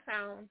that I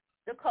found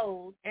the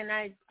code, and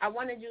I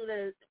wanted you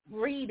to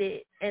read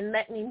it and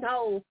let me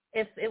know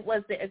if it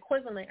was the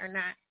equivalent or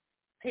not.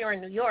 here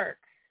in New York.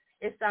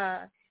 It's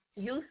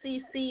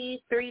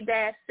UCC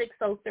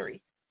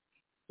 3-603.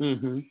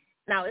 Mm-hmm.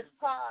 Now it's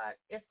called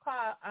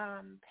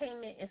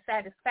payment and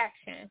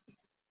satisfaction,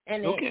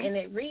 and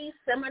it reads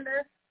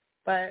similar,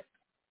 but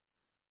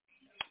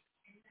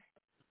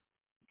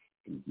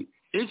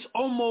it's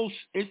almost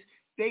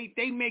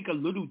they make a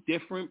little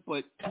different,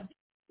 but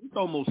it's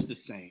almost the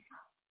same.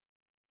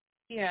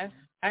 Yes,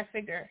 I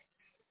figure.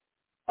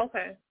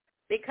 Okay,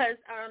 because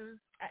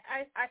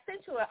I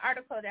sent you an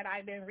article that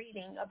I've been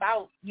reading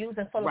about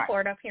using full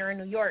court up here in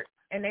New York,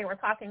 and they were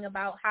talking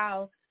about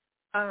how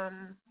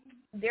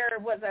there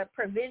was a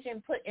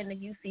provision put in the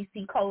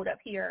UCC code up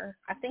here.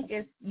 I think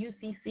it's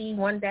UCC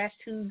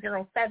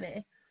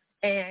 1-207,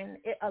 and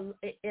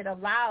it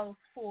allows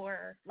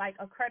for like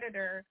a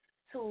creditor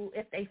to,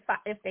 if they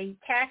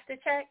cash the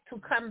check, to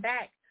come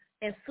back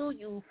and sue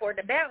you for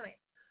the balance.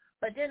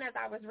 But then as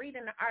I was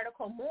reading the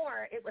article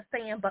more, it was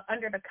saying, but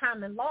under the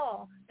common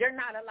law, they're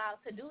not allowed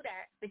to do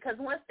that, because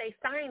once they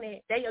sign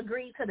it, they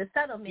agree to the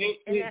settlement.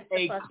 It's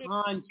a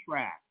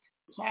contract.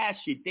 Cash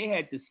it. They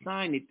had to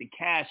sign it to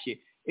cash it.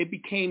 It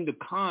became the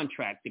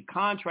contract. The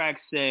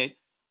contract said,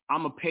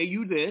 I'm going to pay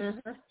you this,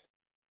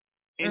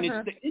 and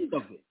it's the end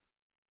of it.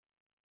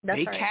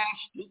 They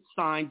cashed it,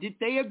 signed it,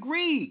 they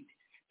agreed.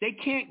 They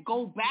can't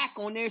go back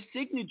on their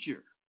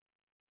signature.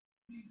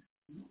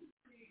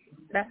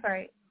 That's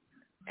right.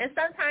 And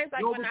sometimes,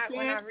 like when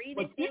I read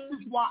it, this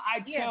is why I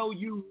tell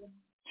you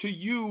to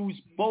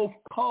use both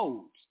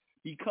codes,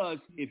 because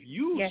if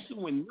you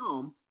suing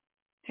them,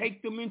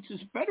 take them into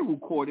federal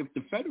court if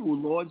the federal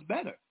law is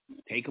better.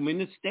 Take them in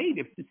the state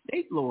if the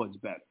state law is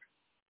better.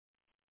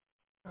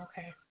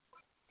 Okay.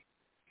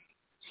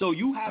 So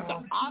you have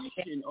the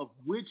option of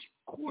which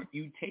court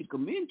you take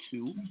them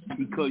into,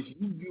 because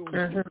you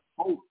use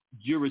both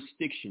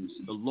jurisdictions,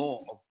 the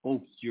law of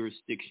both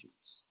jurisdictions.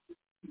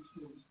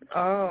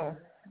 Oh,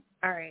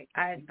 all right.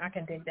 I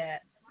can dig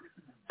that.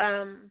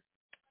 And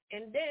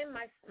then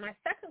my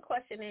second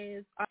question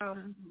is,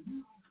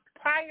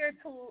 prior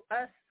to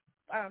us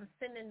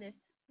sending this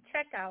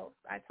check out,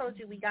 I told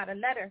you we got a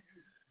letter,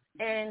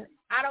 and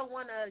I don't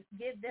want to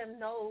give them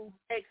no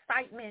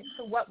excitement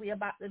to what we're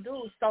about to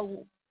do.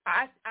 So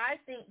I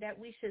think that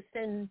we should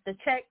send the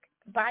check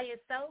by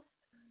itself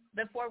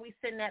before we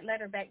send that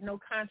letter back, no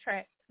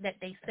contract that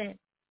they sent,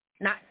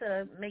 not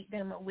to make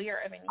them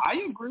aware of anything.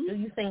 I agree. Do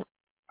you think?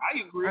 I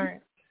agree. All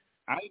right.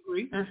 I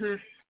agree.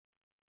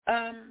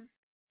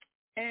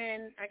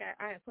 And I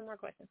have one more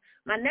question.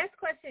 My next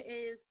question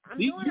is,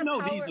 these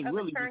are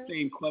really the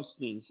same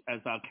questions as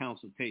our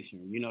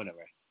consultation. You know that,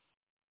 right?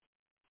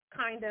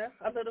 Kind of,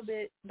 a little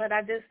bit, but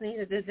I just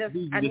needed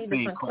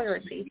some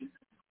clarity.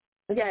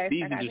 Yes,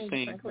 these are the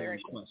same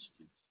questions.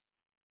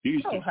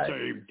 These are the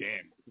same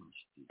damn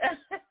questions.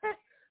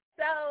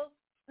 So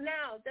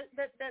now,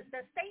 the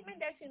statement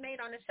that you made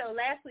on the show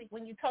last week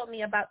when you told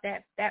me about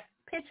that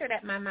picture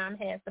that my mom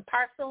has, the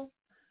parcel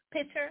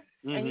picture,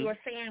 and you were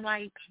saying,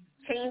 like,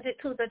 change it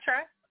to the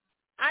trust,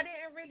 I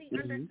didn't really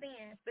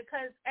understand,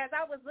 because as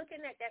I was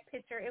looking at that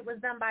picture, it was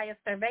done by a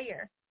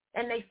surveyor,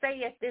 and they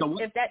say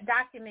if that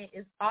document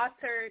is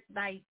altered,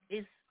 like,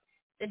 it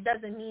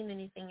doesn't mean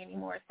anything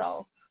anymore.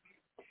 So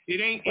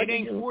it ain't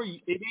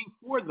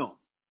for them.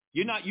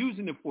 You're not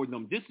using it for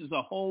them. This is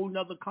a whole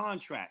nother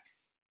contract.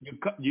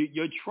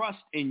 Your trust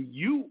and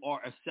you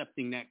are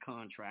accepting that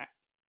contract.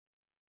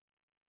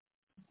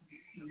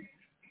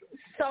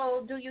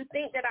 So do you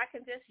think that I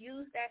can just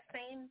use that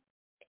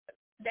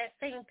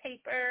same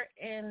paper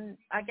and,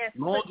 I guess,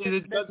 as long as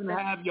it doesn't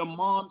have your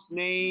mom's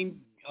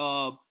name,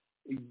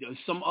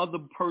 some other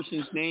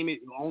person's name, it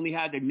only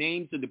had the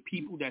names of the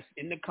people that's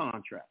in the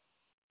contract.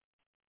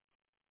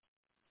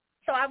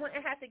 So I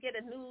wouldn't have to get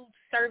a new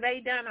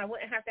survey done? I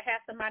wouldn't have to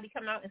have somebody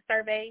come out and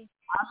survey?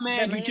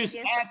 Man, you just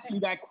asked me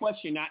that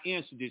question. I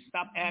answered it.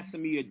 Stop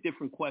asking me a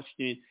different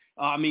question.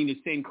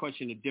 The same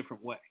question a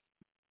different way.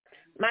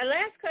 My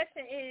last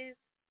question is,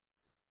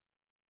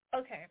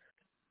 okay,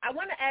 I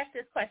want to ask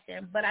this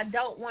question, but I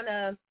don't want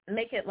to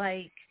make it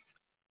like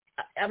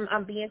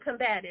I'm being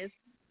combative.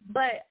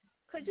 But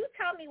could you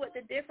tell me what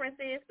the difference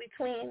is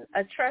between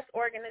a trust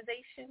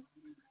organization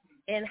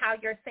and how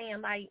you're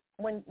saying, like,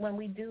 when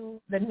we do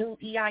the new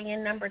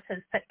EIN number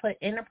to put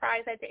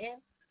enterprise at the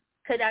end?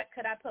 Could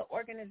I put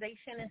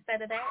organization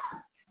instead of that?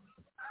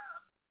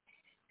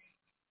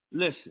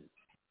 Listen,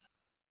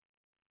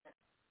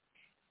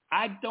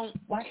 I don't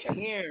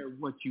care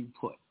what you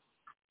put,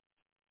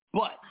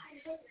 but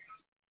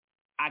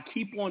I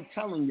keep on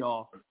telling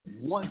y'all,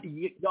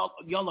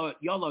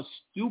 y'all are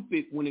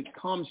stupid when it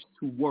comes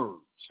to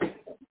words,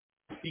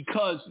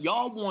 because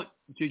y'all want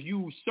to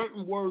use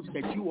certain words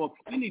that you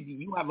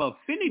have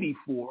affinity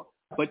for,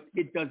 but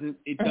it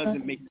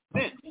doesn't make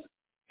sense.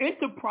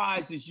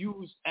 Enterprise is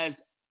used as,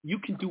 you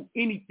can do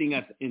anything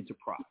as an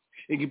enterprise.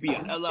 It can be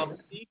an LLC,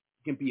 it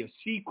can be a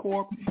C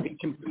Corp, it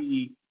can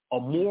be a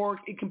morgue,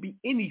 it can be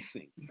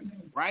anything,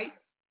 right?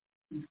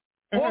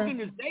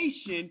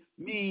 Organization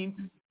means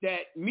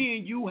that me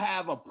and you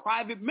have a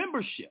private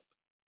membership.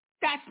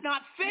 That's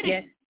not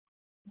fitting.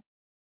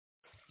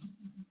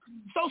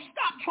 So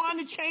stop trying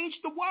to change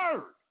the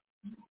word.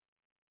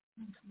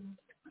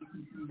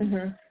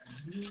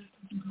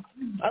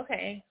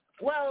 Okay.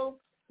 Well,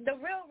 the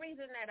real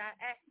reason that I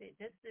asked it,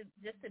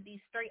 just to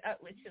be straight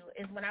up with you,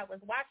 is when I was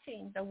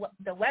watching the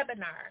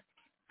webinar,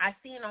 I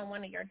seen on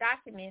one of your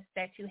documents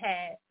that you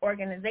had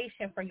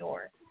organization for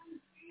your.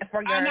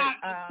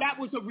 That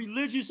was a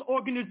religious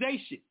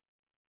organization.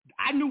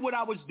 I knew what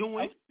I was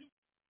doing.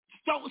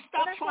 So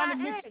stop trying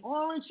to mix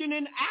orange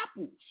and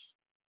apples.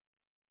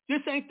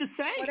 This ain't the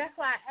same. Well, that's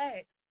why I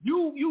asked.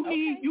 You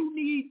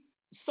need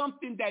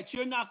something that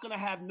you're not going to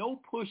have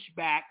no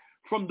pushback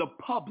from the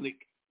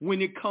public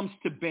when it comes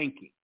to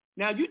banking.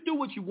 Now, you do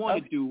what you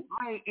want to do.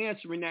 I ain't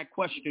answering that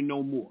question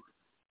no more.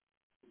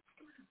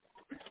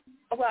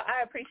 Well,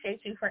 I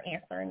appreciate you for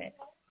answering it.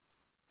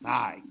 All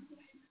right.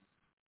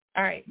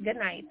 All right. Good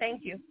night.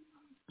 Thank you.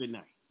 Good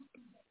night.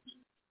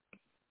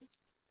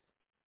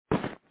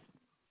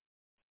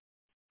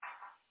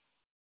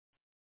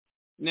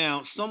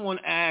 Now, someone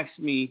asked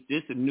me,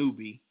 this a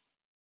newbie,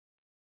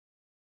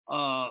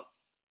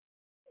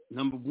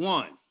 number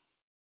one,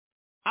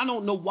 I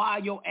don't know why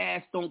your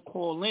ass don't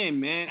call in,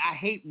 man. I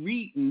hate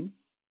reading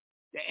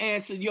the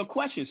answer to your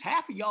questions.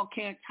 Half of y'all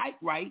can't type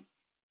right,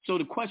 so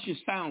the questions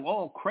sound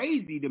all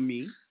crazy to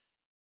me.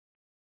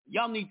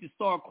 Y'all need to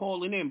start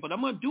calling in, but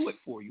I'm going to do it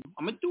for you.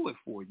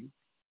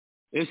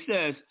 It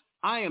says,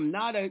 I am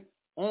not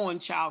on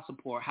child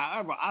support.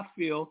 However, I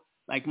feel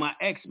like my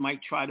ex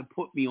might try to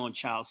put me on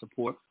child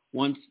support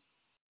once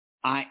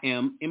I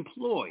am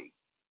employed.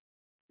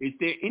 Is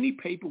there any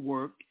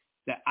paperwork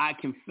that I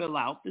can fill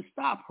out to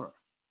stop her?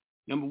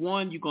 Number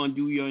one, you're going to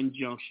do your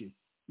injunction.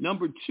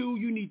 Number two,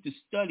 you need to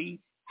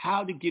study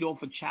how to get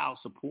off of child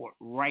support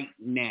right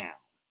now.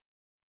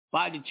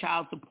 Buy the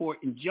child support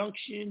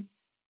injunction,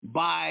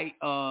 buy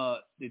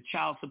the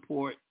child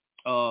support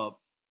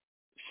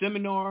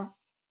seminar,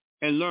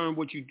 and learn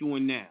what you're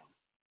doing now.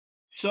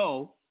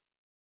 So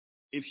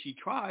if she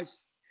tries,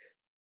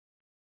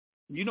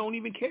 you don't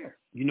even care.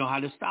 You know how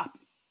to stop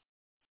it.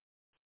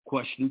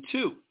 Question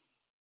two,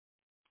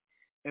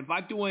 if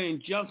I do an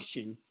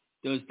injunction,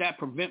 does that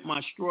prevent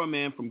my straw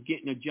man from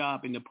getting a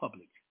job in the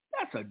public?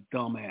 That's a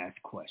dumbass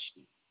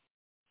question.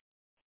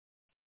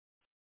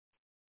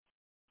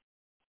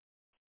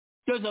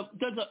 Does a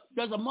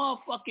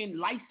motherfucking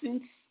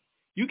license,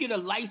 you get a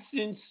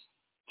license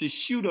to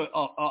shoot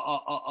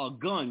a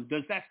gun,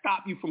 does that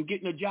stop you from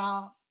getting a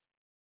job?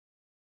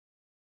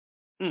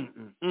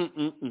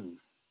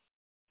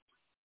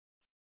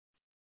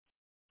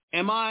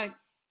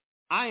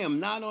 I am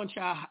not on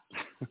child.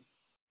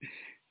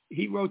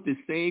 He wrote the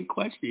same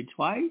question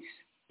twice.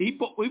 We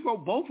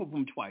wrote both of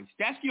them twice.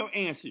 That's your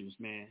answers,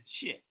 man.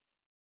 Shit.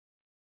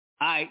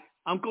 All right,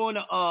 I'm going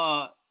to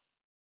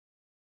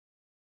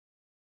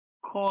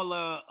call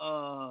I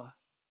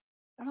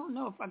don't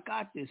know if I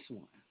got this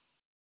one.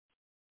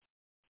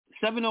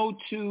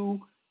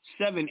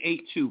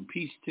 702-782.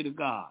 Peace to the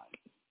God.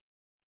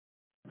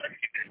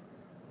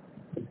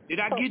 Did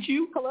I get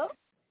you? Hello?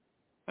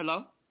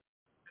 Hello?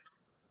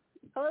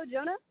 Hello,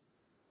 Jonah?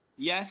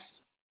 Yes.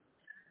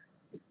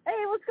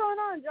 Hey, what's going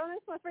on, Jonah?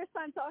 It's my first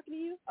time talking to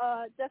you.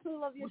 Definitely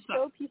love your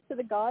show. Peace to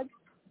the gods.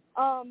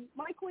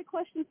 My quick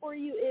question for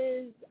you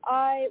is,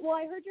 I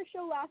heard your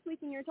show last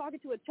week and you were talking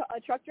to a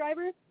truck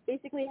driver,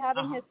 basically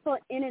having his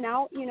foot in and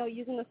out,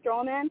 using the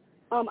straw man.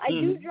 I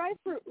do drive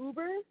for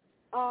Uber.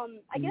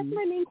 I guess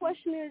my main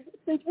question is,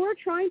 since we're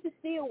trying to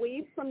stay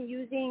away from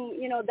using,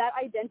 that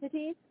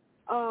identity,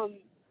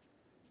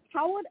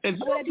 how would I be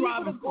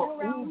able to go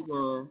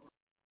around?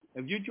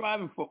 If you're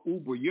driving for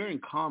Uber, you're in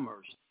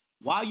commerce.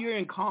 While you're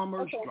in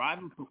commerce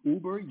driving for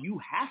Uber, you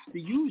have to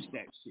use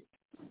that shit.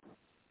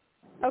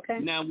 Okay.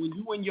 Now, when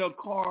you're in your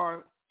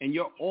car and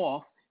you're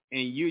off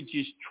and you're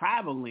just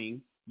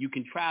traveling, you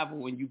can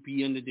travel and you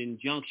be under the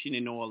injunction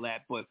and all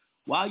that. But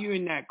while you're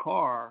in that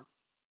car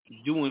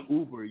doing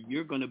Uber,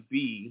 you're going to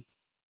be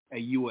a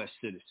U.S.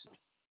 citizen.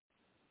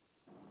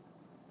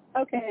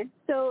 Okay.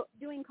 So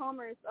doing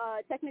commerce,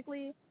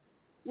 technically,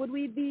 would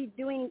we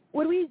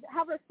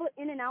have our foot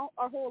in and out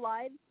our whole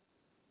lives?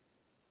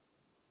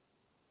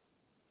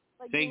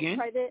 Like Say again?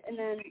 Private and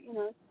then,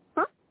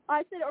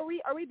 I said, are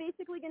we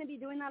basically going to be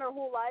doing that our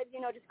whole lives,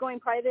 just going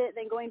private,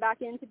 then going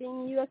back into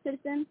being a U.S.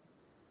 citizen?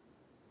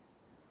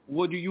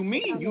 What do you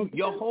mean?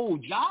 Your whole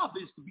job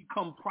is to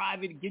become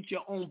private, get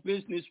your own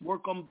business,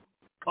 work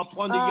up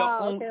under your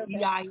own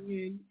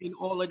EIN and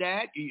all of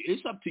that.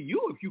 It's up to you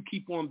if you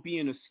keep on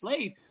being a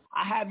slave.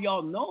 I have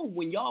y'all know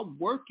when y'all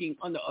working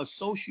under a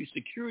social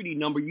security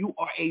number, you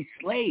are a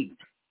slave.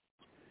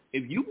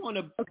 If you want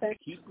to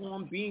keep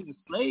on being a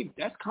slave,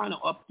 that's kind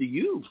of up to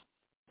you.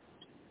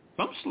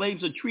 Some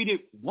slaves are treated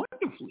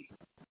wonderfully.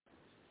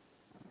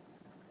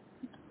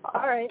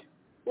 All right.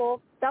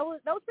 Well, that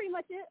was pretty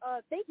much it.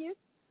 Thank you.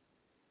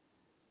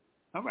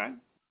 All right.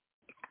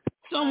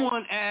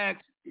 Someone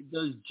asked,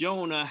 does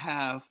Jonah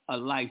have a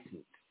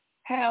license?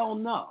 Hell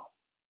no.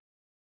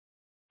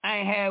 I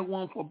ain't had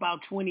one for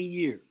about 20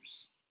 years.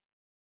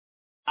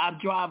 I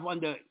drive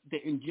under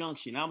the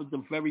injunction. I was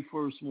the very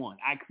first one.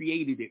 I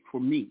created it for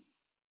me.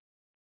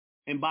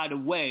 And by the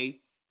way,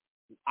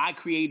 I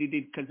created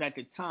it because at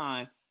the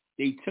time,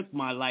 they took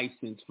my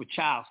license for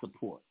child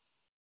support.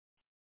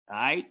 All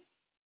right?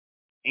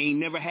 Ain't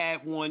never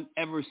had one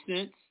ever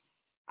since.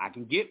 I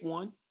can get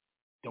one.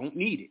 Don't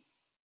need it.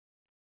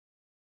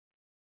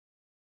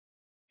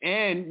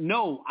 And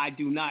no, I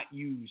do not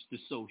use the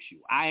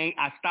social. I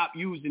stopped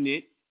using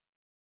it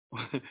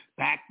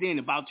back then,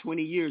 about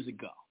 20 years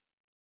ago.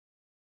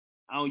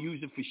 I don't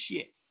use it for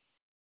shit.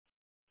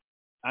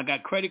 I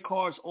got credit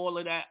cards, all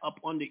of that up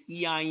under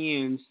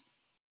EINs,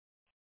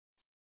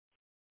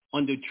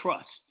 under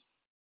trust,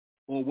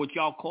 or what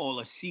y'all call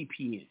a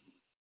CPN.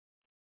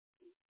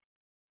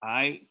 All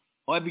right?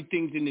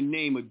 Everything's in the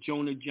name of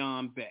Jonah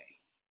John Bay.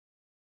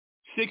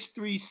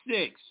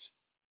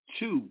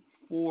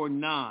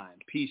 636-249.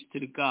 Peace to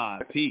the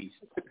God. Peace.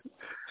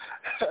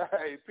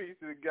 Hey, peace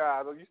to the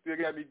God. You still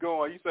got me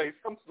going. You say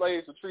some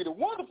slaves are treated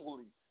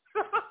wonderfully.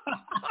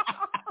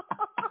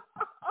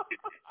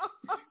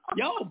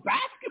 Yo,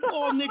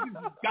 basketball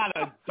niggas got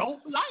a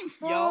dope life,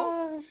 yo.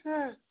 Oh,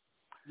 shit.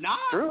 Nah,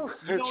 True.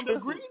 You don't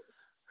agree?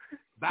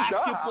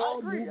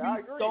 Basketball, movie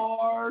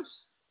stars,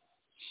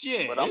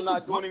 shit. But I'm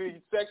not doing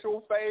any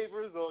sexual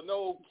favors or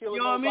no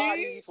killing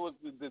nobody for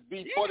the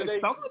be part of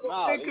their.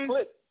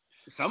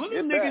 Some of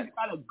them niggas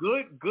got a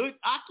good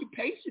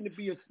occupation to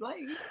be a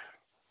slave.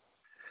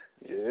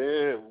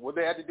 Yeah, what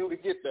they had to do to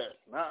get there?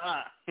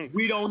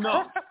 We don't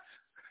know.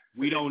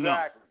 We don't know.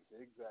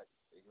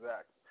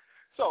 Exactly.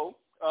 So,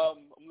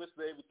 I'm listening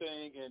to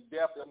everything, and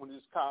definitely I'm going to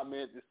just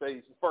comment to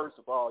say, first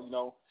of all,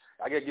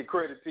 I got to give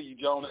credit to you,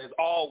 Jonah, as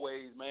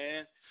always,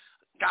 man.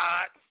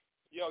 God,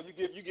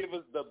 you give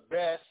us the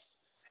best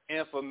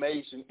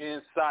information,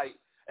 insight,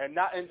 and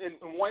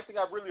one thing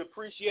I really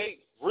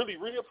appreciate,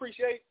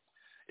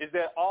 is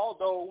that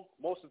although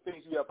most of the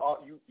things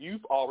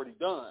you've already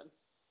done,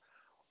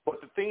 but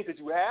the things that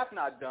you have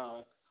not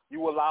done,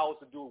 you allow us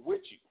to do it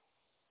with you.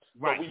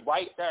 Right. So we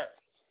right there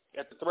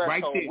at the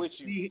threshold right with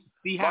you.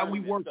 See how we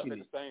work at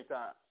the same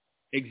time.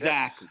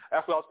 Exactly.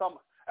 That's what I was talking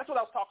about. That's what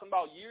I was talking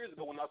about years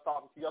ago when I was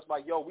talking to you. I was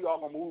like, we all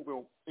going to move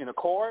in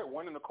accord,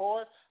 one in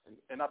accord.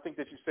 And I think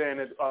that you're saying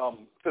it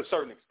to a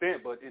certain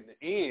extent, but in the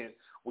end,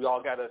 we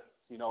all got to,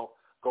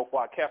 go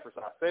for our efforts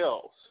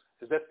ourselves.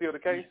 Is that still the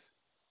case?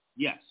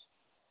 Yes.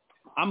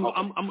 All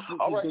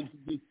right.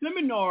 The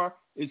seminar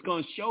is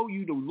going to show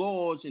you the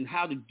laws and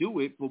how to do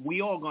it, but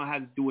we all going to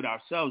have to do it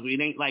ourselves. It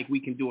ain't like we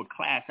can do a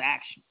class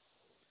action.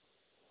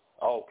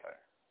 Okay.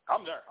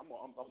 I'm there. I'm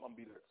going to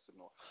be there.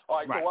 All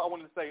right. Right. So what I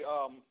wanted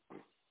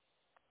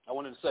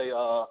to say,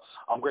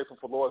 I'm grateful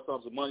for Lord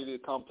sums of money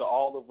that come to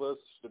all of us,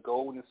 the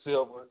gold and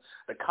silver,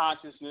 the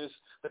consciousness,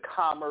 the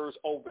commerce,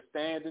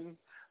 understanding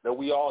that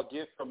we all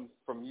get from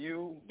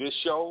you, this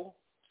show.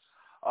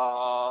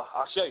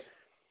 Ashe.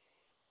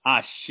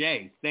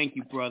 Ashe. Thank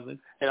you, brother.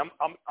 And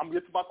I'm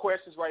getting to my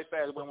questions right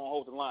fast. We won't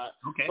hold the line.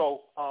 Okay.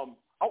 So I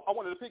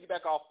wanted to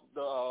piggyback off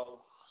the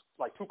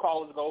like 2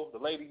 callers ago, the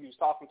lady you was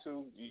talking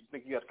to, you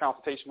think you had a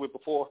consultation with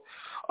before.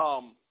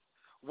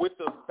 With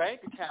the bank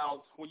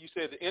account, when you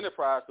said the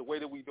enterprise, the way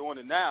that we're doing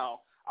it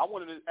now, I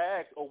wanted to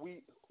ask,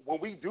 when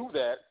we do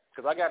that,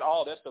 because I got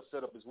all that stuff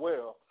set up as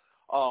well,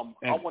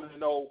 I wanted to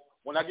know,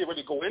 when I get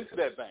ready to go into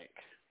that bank,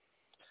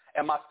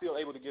 am I still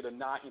able to get a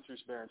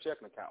non-interest-bearing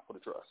checking account for the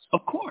trust?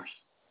 Of course.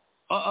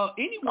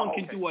 Anyone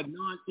can do a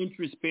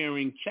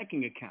non-interest-bearing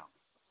checking account.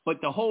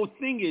 But the whole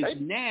thing is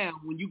now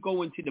when you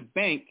go into the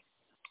bank,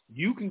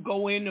 you can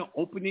go in and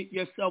open it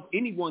yourself.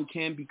 Anyone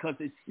can because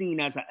it's seen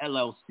as an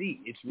LLC.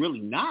 It's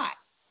really not.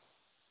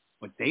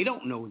 But they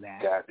don't know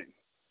that. Got it.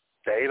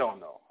 They don't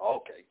know.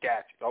 Okay,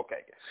 got you.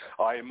 Okay.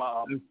 All right,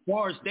 as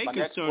far as they're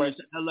concerned, it's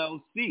an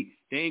LLC.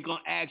 They ain't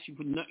going to ask you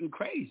for nothing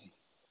crazy.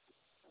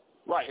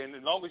 Right, and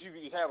as long as you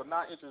have a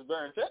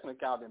non-interest-bearing checking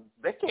account, then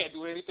they can't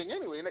do anything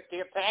anyway, and they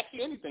can't tax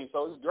you anything,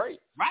 so it's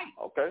great. Right.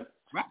 Okay.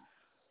 Right.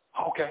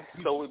 Okay,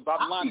 so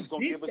bottom line is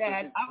going to give us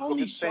I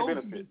only showed you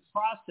the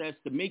process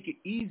to make it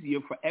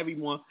easier for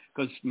everyone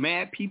because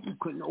mad people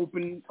couldn't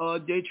open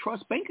their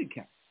trust bank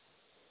account.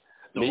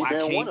 So me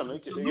being one of them,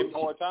 they get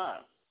more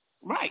time.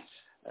 Right.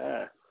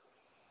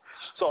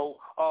 So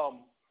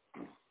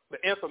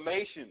the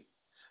information,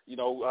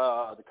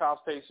 the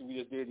consultation we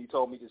just did, he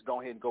told me just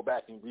go ahead and go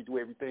back and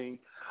redo everything.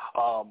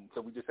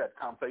 So we just had the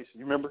conversation.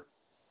 You remember?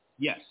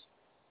 Yes.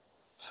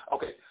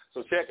 Okay,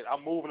 so check it.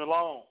 I'm moving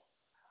along.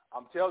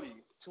 I'm telling you,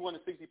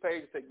 260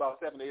 pages take about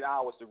 7 to 8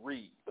 hours to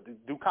read. But to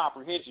do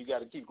comprehension, you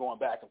got to keep going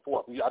back and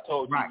forth. I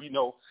told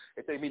you,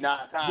 it take me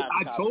 9 times.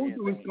 I told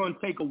you it's going to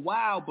take a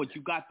while, but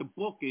you got the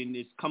book and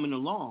it's coming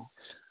along.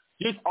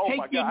 Just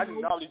my God, I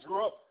didn't know you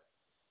grew up.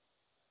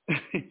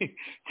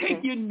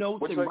 Take your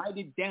notes and write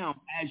it down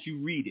as you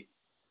read it.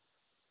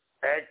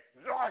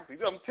 Exactly.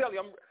 I'm telling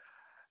you.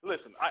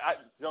 Listen, I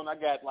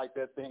got like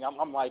that thing.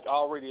 I'm like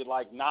already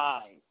like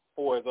 9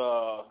 for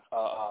the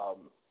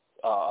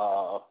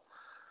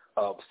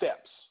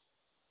steps.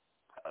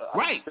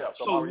 Right. Steps.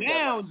 So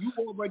now you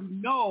already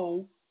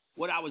know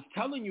what I was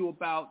telling you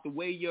about the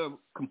way your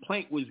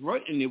complaint was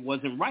written. It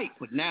wasn't right,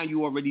 but now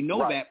you already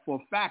know that for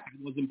a fact.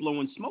 It wasn't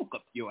blowing smoke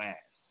up your ass.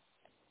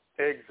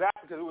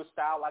 Exactly, because it was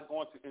styled like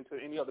going into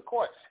any other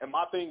court. And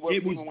my thing was,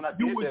 even when I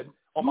did that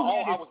on my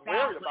own, I was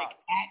worried about it.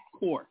 At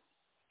court,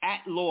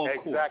 at law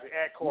court. Exactly,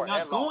 at court. You're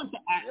not going to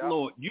at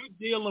law. You're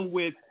dealing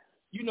with,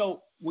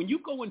 when you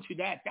go into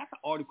that's an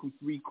Article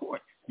 3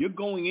 court. You're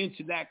going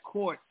into that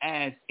court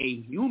as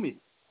a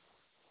human,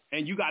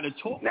 and you got to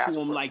talk to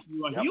them like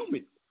you're a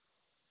human.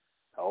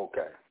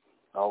 Okay.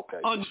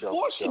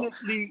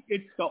 Unfortunately,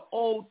 it's the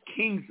old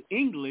King's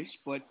English,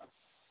 but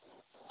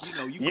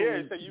you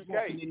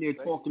walking in there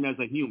talking as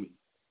a human.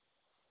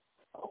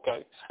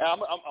 Okay, and I'm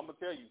gonna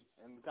tell you,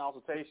 in the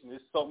consultation,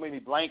 there's so many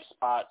blank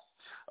spots.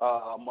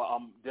 I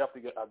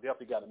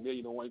definitely got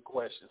 1,000,001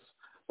 questions.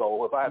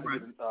 So if I have to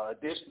get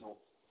additional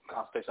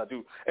consultation, I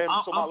do. And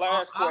so my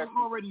last question,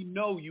 I already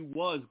know you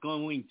was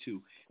going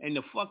to. And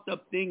the fucked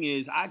up thing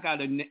is, I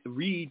gotta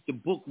read the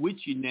book with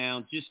you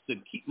now just to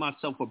keep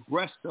myself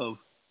abreast of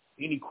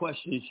any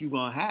questions you're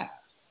gonna have.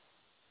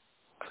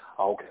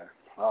 Okay,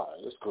 all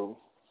right, that's cool.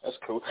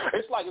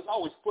 It's like it's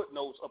always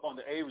footnotes up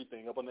under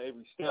everything, up under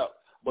every step,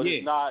 but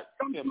it's not.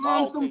 In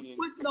my opinion,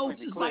 footnotes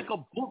is like a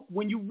book.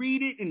 When you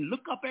read it and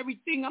look up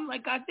everything, I'm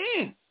like, God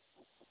damn.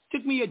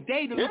 Took me a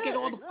day to look at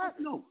all the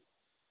footnotes.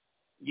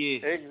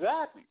 Yeah.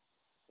 Exactly.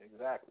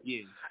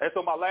 Yeah. And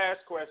so my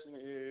last question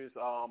is,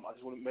 I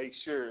just want to make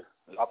sure,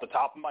 off the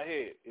top of my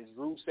head, is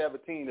Rule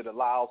 17 that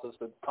allows us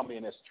to come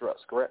in as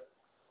trust, correct?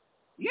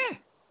 Yeah.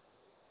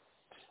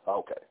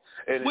 Okay.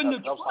 And when I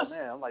was like,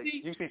 man, I'm like,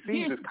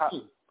 UCC is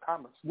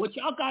commerce. What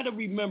y'all got to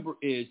remember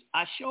is,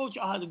 I showed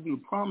y'all how to do a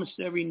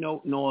promissory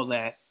note and all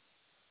that,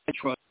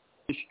 trust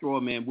the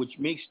straw man, which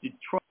makes the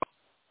trust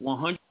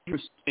 100%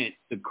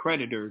 the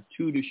creditor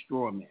to the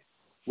straw man.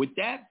 With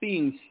that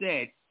being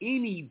said,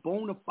 any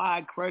bona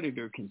fide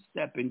creditor can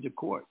step into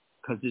court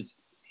because it's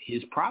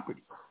his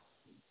property.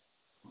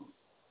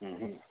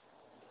 Mm-hmm.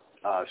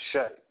 That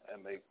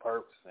makes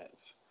perfect sense.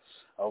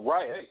 All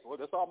right, hey, well,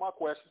 that's all my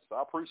questions. So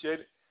I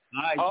appreciate it.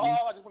 All right,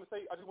 I just want to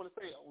say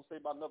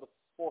about another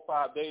 4 or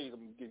 5 days, I'm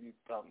gonna give you.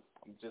 I'm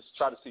just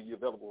try to see you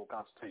available for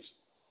consultation.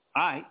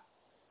 All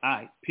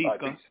right. Peace,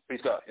 God.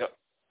 Peace, God. Yep.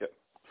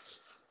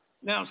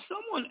 Now,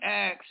 someone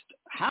asked,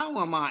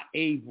 how am I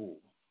able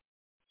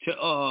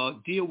to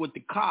deal with the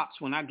cops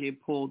when I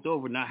get pulled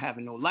over not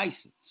having no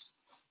license?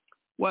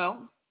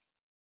 Well,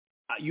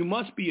 you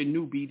must be a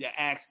newbie to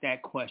ask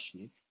that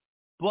question.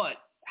 But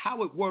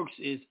how it works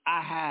is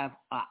I have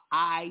a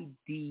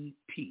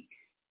IDP,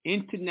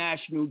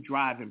 International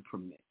Driving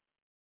Permit.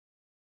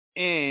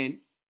 And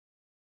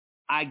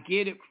I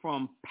get it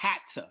from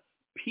PATA,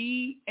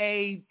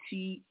 PATA,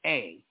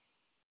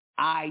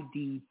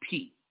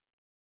 IDP.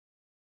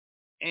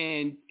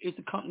 And it's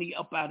a company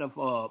up out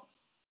of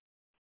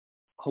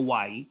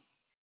Hawaii.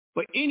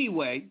 But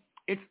anyway,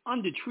 it's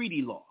under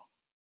treaty law.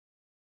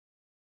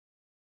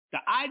 The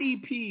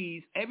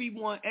IDPs,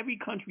 every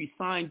country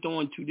signed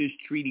on to this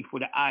treaty for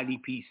the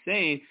IDP,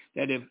 saying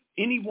that if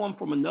anyone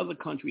from another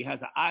country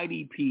has an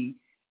IDP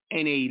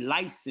and a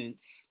license,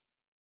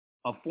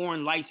 a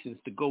foreign license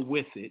to go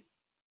with it,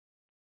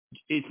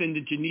 it's in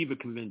the Geneva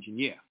Convention,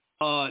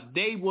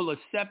 they will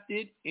accept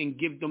it and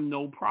give them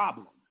no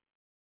problem.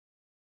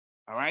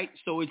 All right?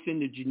 So it's in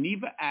the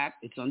Geneva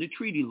Act. It's under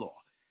treaty law.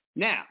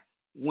 Now,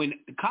 when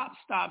the cop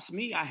stops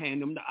me, I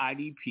hand him the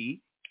IDP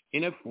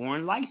and a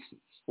foreign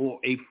license or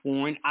a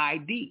foreign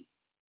ID.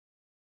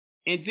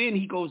 And then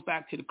he goes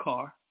back to the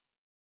car.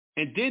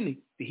 And then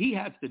he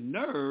has the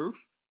nerve,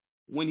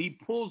 when he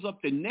pulls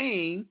up the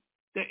name,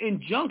 the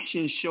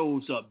injunction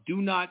shows up,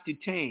 do not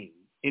detain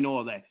and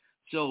all that.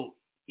 So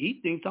he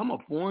thinks I'm a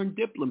foreign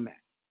diplomat.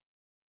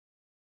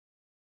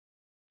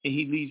 And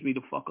he leaves me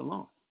the fuck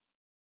alone.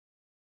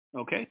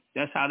 Okay?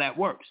 That's how that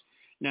works.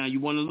 Now, you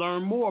want to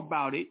learn more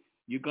about it,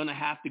 you're going to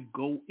have to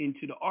go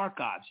into the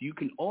archives. You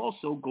can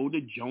also go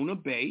to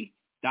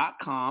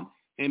jonahbay.com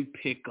and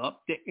pick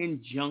up the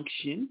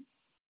injunction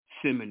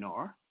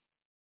seminar.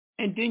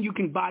 And then you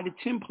can buy the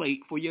template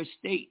for your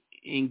state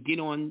and get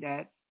on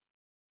that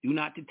do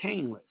not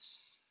detain list.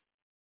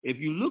 If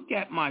you look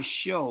at my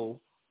show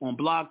on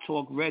Blog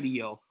Talk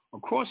Radio,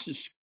 across the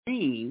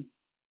screen,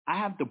 I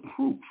have the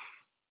proof.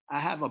 I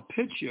have a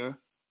picture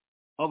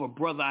of a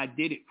brother I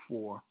did it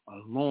for a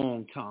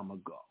long time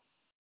ago.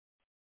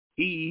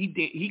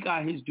 He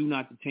got his do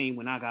not detain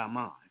when I got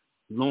mine,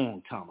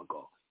 long time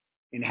ago.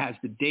 And it has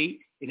the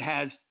date. It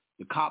has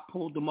the cop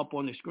pulled them up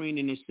on the screen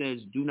and it says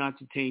do not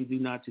detain, do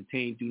not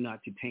detain, do not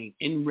detain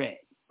in red.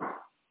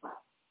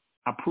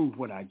 I prove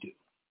what I do.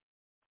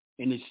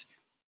 And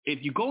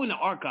if you go in the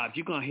archives,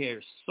 you're going to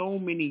hear so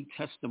many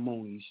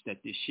testimonies that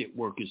this shit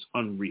work is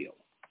unreal.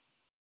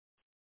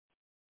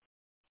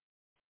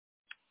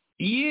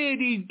 Yeah,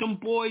 them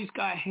boys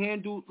got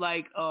handled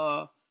like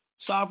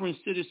sovereign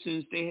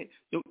citizens.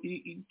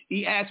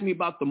 He asked me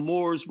about the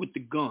Moors with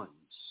the guns.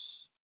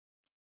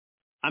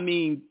 I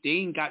mean, they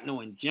ain't got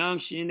no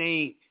injunction.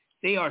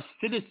 They are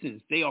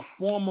citizens. They are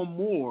former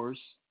Moors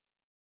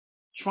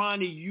trying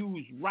to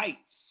use rights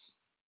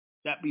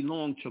that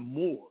belong to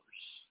Moors,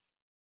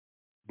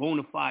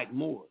 bona fide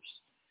Moors.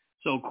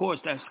 So, of course,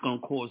 that's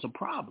going to cause a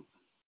problem.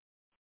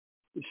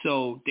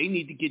 So they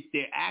need to get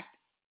their act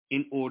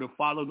in order,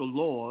 follow the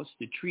laws,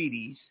 the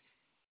treaties,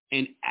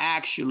 and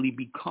actually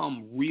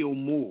become real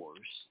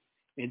Moors.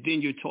 And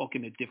then you're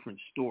talking a different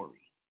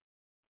story.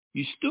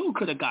 You still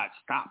could have got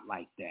stopped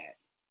like that,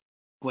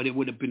 but it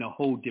would have been a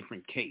whole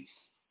different case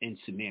and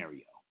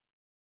scenario.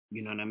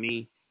 You know what I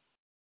mean?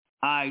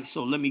 All right,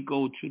 so let me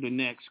go to the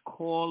next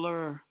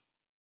caller.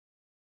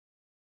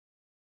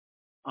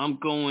 I'm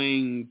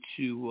going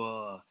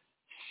to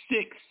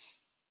 6.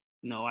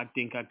 No, I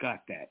think I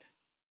got that.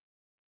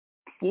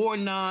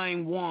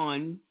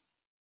 491-714.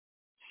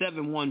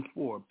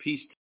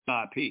 Peace to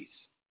God. Peace.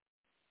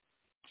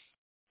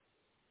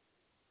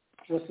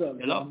 What's up,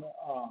 hello? Jonah?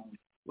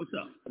 What's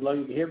up? Hello,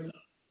 you can hear me?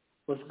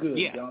 What's good,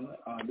 yeah. Jonah?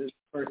 This is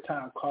the first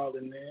time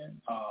calling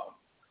in.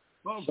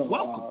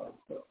 Welcome.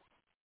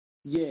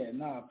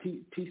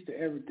 Peace to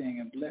everything,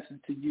 and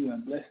blessings to you,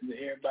 and blessings to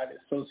everybody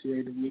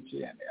associated with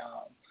you, and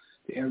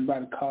to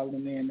everybody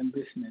calling in and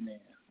listening in.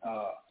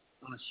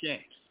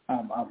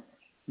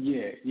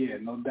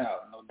 No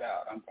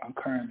doubt. I'm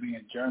currently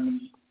in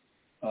Germany,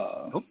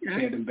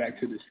 heading back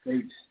to the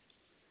States,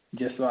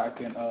 just so I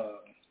can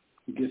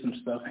get some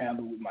stuff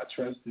handled with my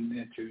trust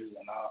indentures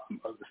and all some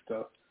other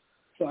stuff.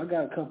 So I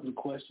got a couple of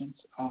questions.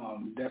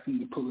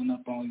 Definitely pulling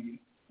up on you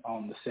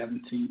on the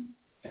 17th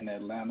in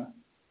Atlanta.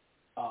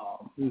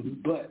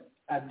 But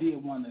I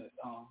did want to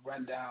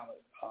run down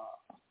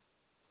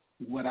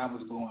what I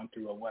was going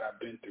through or what I've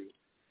been through.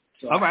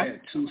 So I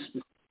had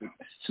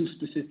two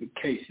specific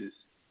cases.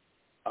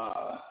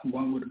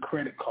 One with a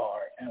credit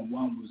card, and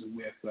one was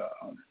with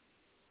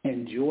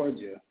in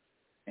Georgia,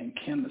 in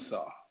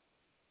Kennesaw,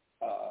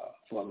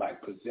 for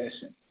like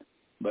possession.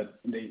 But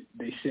they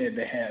said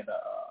they had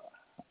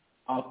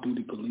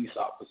off-duty police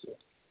officer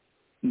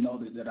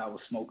noticed that I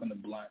was smoking a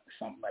blunt,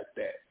 something like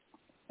that.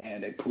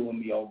 And they pulled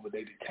me over.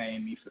 They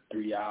detained me for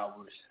 3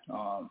 hours.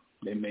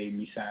 They made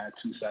me sign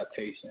 2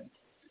 citations.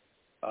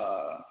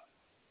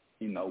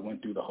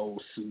 Went through the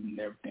whole suit and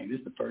everything. This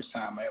is the first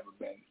time I ever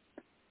been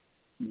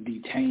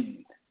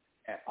detained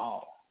at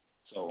all.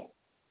 So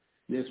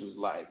this was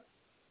like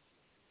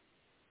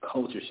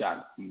culture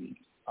shock for me.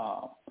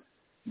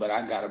 But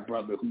I got a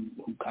brother who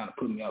kind of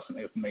put me on some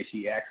information.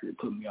 He actually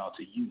put me on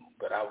to you,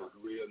 but I was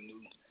real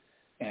new.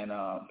 And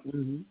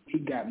he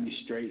got me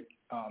straight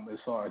as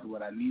far as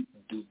what I need to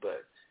do.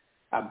 But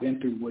I've been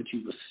through what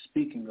you were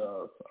speaking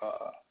of,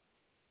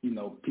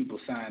 people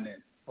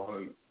signing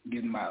or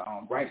getting my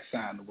rights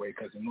signed away,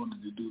 because in order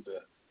to do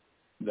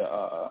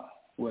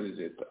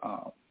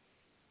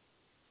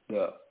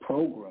the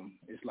program,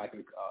 it's like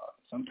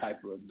some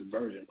type of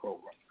diversion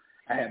program.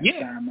 I had to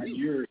sign my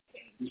jury,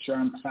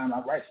 trying to sign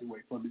my rights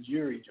away for the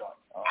jury joint.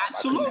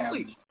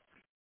 Absolutely.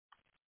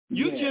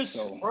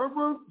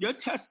 Your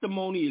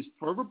testimony is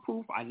further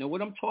proof. I know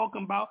what I'm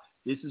talking about.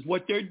 This is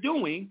what they're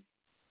doing.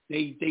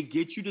 They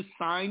get you to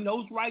sign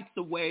those rights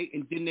away,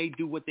 and then they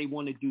do what they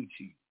want to do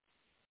to you.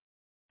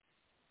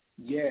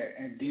 Yeah,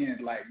 and then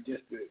like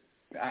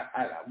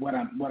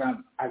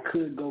I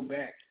could go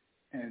back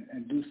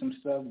and do some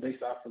stuff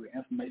based off of the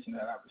information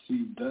that I've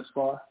received thus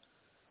far.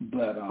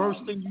 But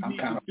first thing you need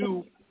to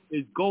do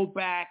is go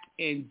back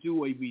and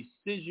do a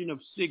rescission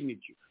of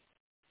signature.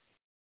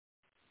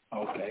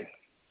 Okay.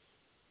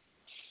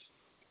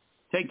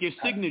 Take your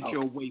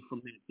signature away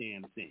from that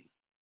damn thing.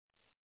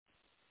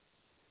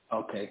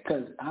 Okay,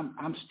 because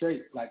I'm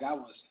straight. Like I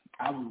was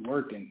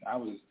working. I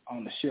was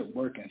on the ship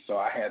working, so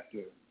I had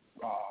to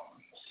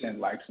send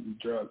like some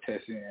drug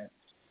tests in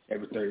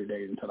every 30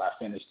 days until I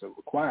finished the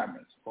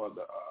requirements for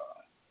the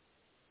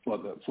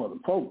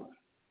program.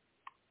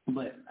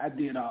 But I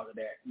did all of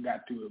that,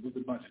 got through it. It was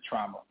a bunch of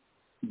trauma.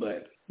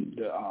 But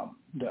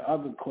the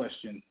other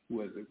question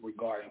was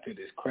regarding to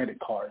this credit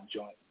card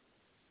joint,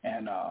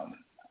 and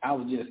I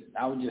was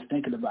just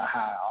thinking about how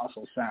I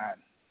also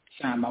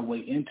signed my way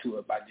into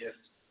it by just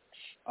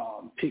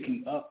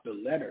picking up the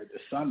letter, the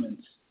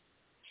summons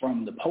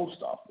from the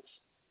post office,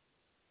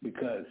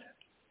 because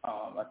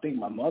I think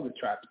my mother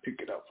tried to pick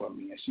it up for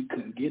me and she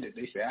couldn't get it.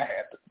 They said I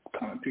had to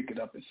come and pick it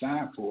up and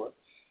sign for it,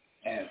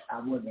 and I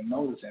wasn't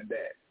noticing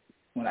that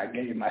when I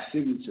gave my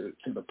signature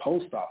to the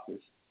post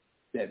office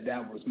that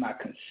was my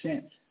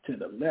consent to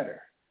the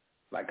letter.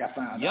 Like I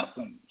found out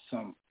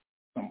some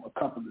a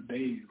couple of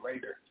days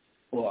later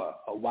or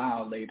a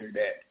while later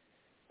that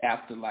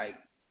after like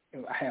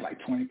I had like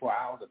 24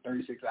 hours or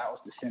 36 hours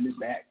to send it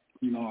back.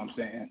 You know what I'm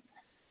saying?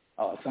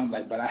 Something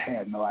like, but I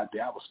had no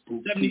idea. I was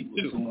spooked.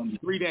 72,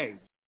 3 days.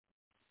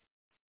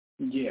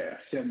 Yeah,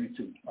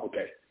 72.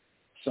 Okay.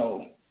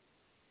 So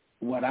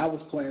what I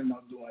was planning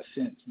on doing,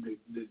 since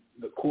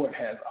the court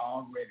has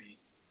already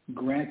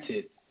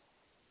granted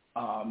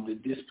the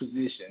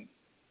disposition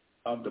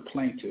of the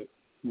plaintiff,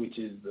 which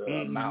is the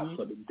amount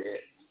for the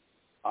debt.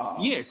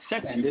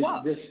 Set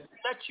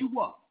you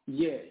up.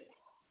 Yeah.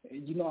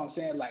 You know what I'm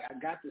saying? Like I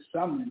got the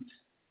summons,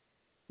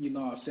 you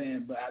know what I'm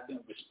saying, but I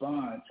didn't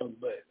respond. So,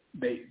 but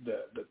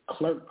the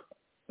clerk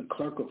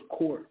of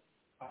court,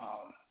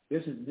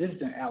 this is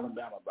in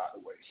Alabama, by the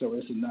way. So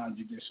it's a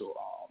non-judicial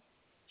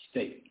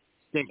state.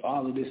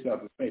 All of this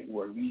stuff is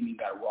paperwork. We ain't even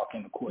got to walk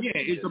in the court. Yeah,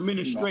 it's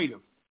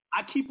administrative.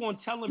 I keep on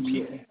telling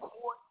people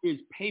court is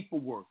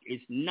paperwork.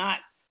 It's not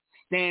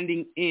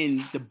standing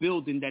in the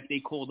building that they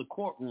call the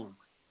courtroom.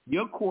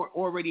 Your court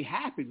already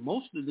happened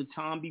most of the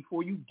time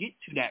before you get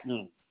to that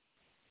room.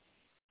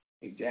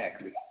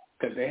 Exactly.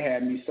 Because they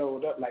had me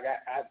sold up. Like,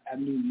 I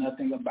knew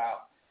nothing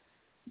about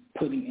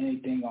putting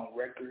anything on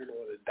record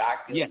or the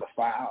docket or the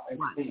file.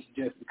 It's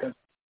just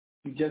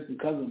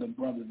because of the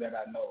brother that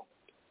I know.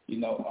 You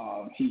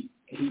know, he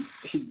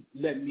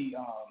let me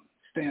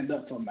stand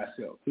up for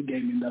myself. He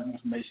gave me enough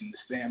information to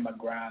stand my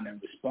ground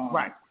and respond.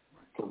 Right.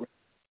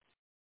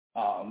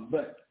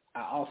 But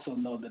I also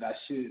know that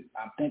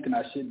I'm thinking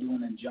I should do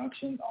an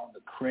injunction on the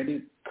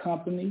credit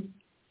company.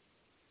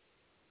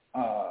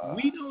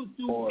 We don't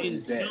do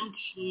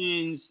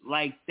injunctions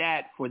like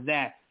that for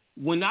that.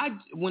 When I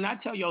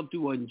tell y'all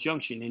do an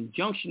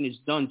injunction is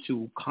done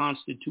to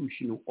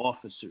constitutional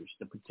officers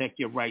to protect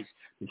your rights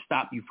and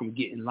stop you from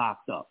getting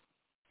locked up,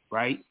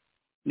 right?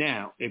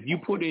 Now, if you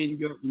put in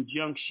your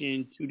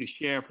injunction to the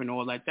sheriff and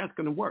all that, that's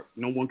going to work.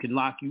 No one can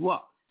lock you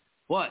up.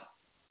 But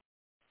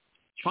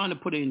trying to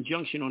put an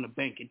injunction on a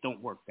bank, it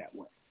don't work that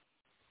way.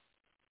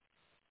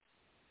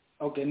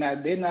 Okay, now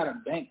they're not a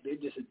bank. They're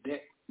just a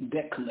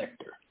debt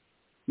collector.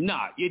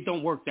 Nah, it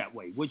don't work that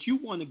way. What you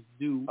want to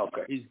do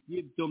is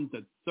give them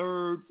the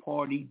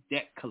third-party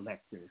debt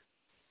collector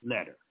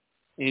letter.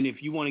 And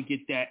if you want to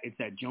get that, it's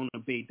at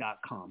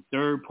jonahbay.com,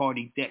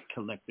 third-party debt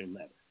collector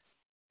letter.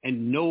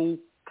 And no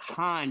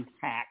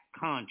contact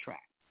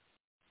contract.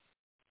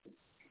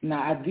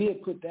 Now, I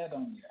did put that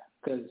on there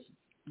because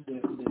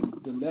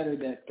the letter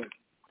that the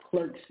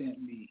clerk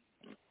sent me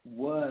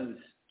was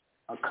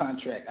a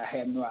contract. I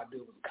had no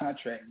idea it was a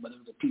contract, but it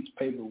was a piece of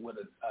paper with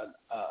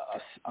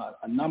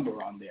a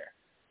number on there.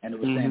 And it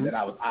was saying that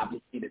I was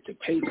obligated to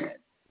pay that.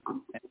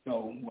 And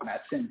so when I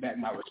sent back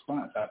my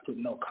response, I put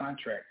no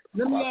contract.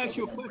 Let me ask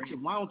you a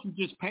question. Why don't you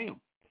just pay them?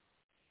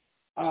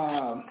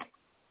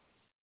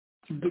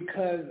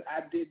 Because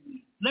I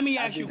didn't. Let me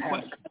ask you a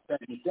question.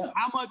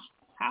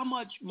 How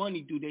much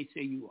money do they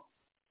say you owe?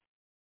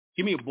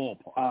 Give me a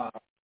ballpark.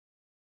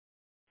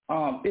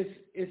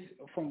 It's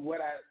from what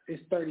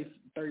it's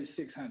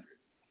 3,600.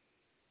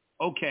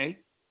 Okay,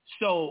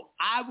 so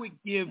I would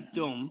give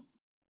them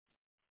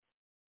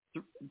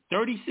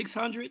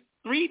 $3,600,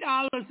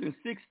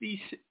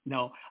 $3.60.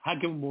 No, I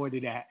give them more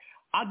than that.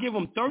 I'll give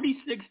them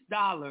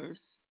 $36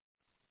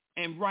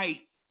 and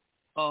write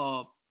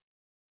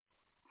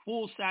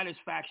full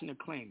satisfaction of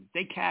claim.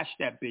 They cash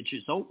that bitch,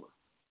 it's over.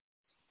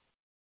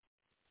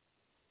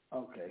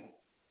 Okay.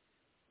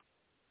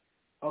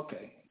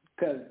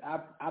 Because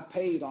I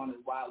paid on it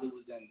while it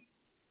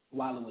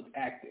was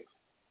active.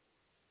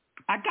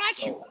 I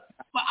got you.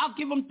 But I'll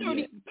give them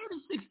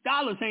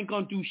 $36 ain't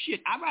going to do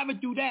shit. I'd rather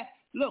do that.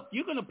 Look,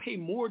 you're going to pay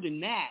more than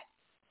that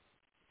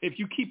if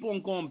you keep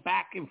on going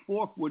back and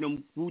forth with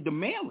them through the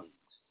mailings.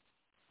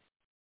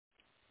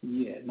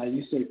 Yeah. Now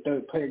you say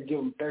give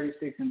them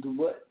 36 and do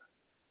what?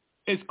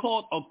 It's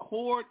called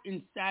accord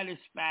and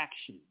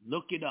satisfaction.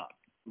 Look it up.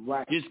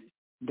 Right. Just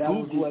that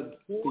was what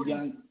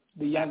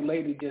the young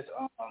lady just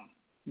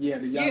the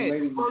young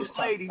lady was just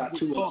talking about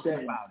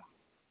 207. About it.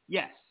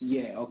 Yes.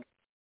 Yeah.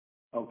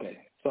 Okay.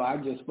 So I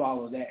just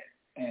follow that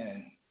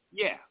and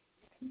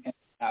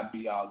I'll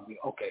be all good.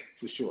 Okay,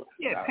 for sure.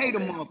 Yeah, pay the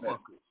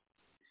motherfuckers.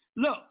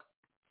 Look,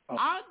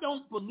 I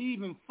don't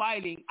believe in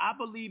fighting. I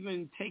believe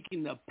in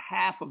taking the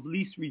path of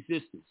least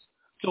resistance.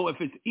 So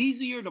if it's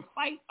easier to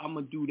fight, I'm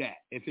going to do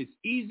that. If it's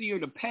easier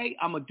to pay,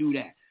 I'm going to do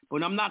that.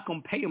 But I'm not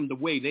going to pay them the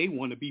way they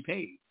want to be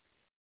paid.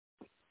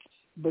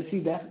 But see,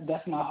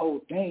 that's my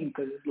whole thing,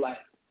 because it's like,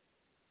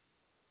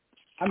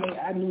 I mean,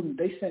 I knew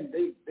they sent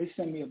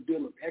me a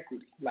bill of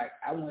equity. Like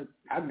I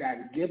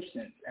got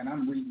Gibson, and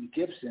I'm reading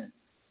Gibson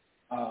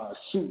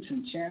suits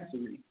in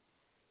Chancery,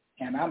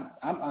 and I'm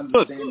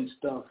understanding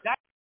stuff. That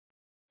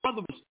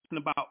brother was talking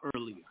about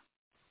earlier.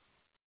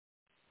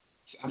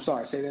 I'm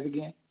sorry, say that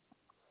again.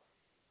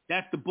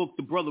 That's the book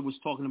the brother was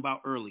talking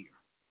about earlier.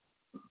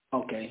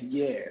 Okay,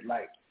 yeah,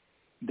 like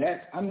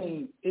that. I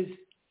mean, it's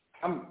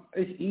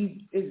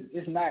easy.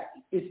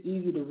 It's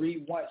easy to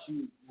read once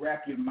you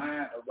wrap your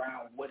mind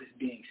around what is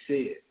being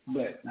said.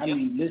 But I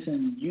mean,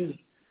 listening to you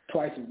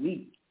twice a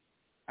week,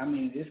 I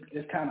mean,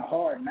 it's kind of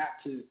hard not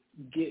to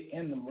get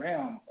in the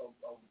realm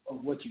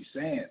of what you're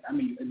saying. I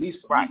mean, at least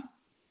for me.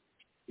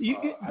 A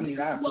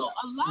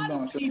lot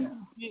of people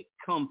get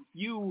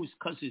confused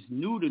because it's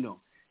new to them.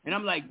 And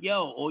I'm like,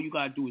 yo, all you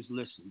got to do is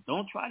listen.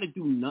 Don't try to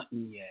do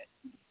nothing yet.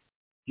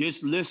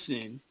 Just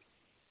listen,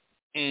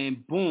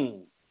 and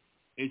boom,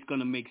 it's going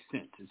to make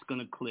sense. It's going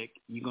to click.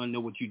 You're going to know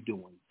what you're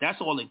doing.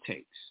 That's all it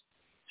takes.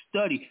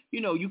 Study.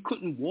 You know, you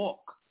couldn't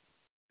walk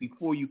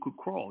before you could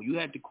crawl. You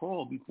had to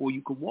crawl before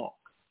you could walk.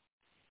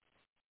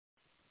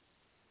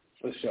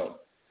 For sure.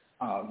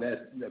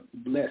 That's the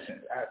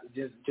blessing.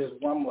 Just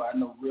one more I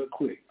know real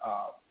quick.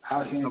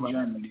 Out here in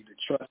Germany, the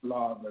trust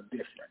laws are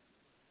different.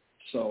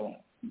 So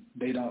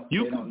they don't.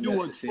 You can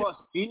do a trust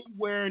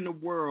anywhere in the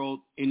world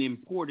and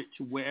import it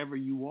to wherever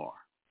you are.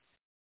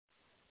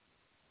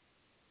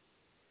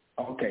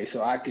 Okay,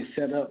 so I could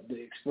set up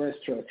the express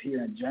trust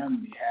here in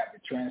Germany, have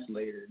it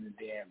translated, and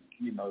then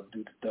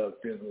do the thug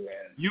fizzle.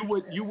 And you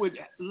would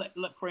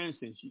for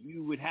instance,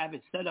 you would have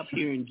it set up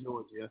here in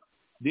Georgia,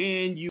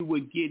 then you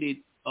would get it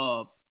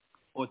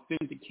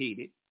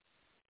authenticated,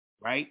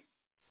 right,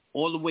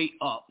 all the way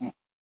up,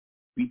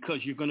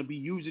 because you're going to be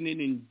using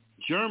it in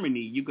Germany.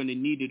 You're going to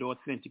need it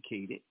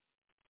authenticated,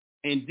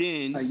 and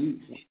then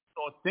it's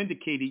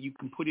authenticated. You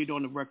can put it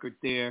on the record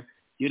there.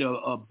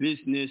 A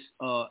business,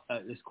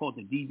 it's called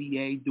the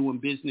DBA, doing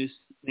business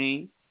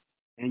thing,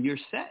 and you're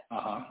set.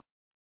 Now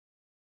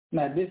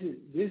this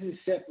is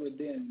separate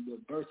than the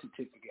birth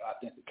certificate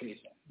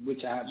authentication,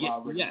 which I have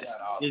already done.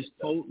 It's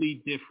totally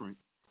different.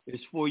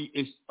 It's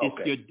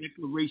your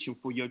declaration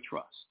for your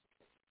trust.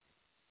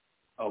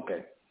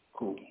 Okay,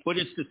 cool. But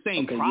it's the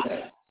same process.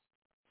 Yeah.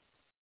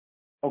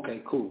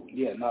 Okay, cool.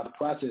 Yeah, no, the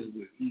process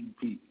was easy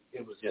peasy.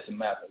 It was just a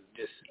matter of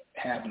just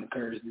having the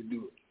courage to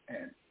do it,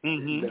 and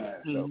it's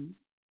done. So,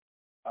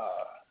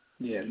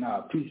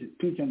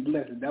 peace and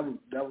blessings. That was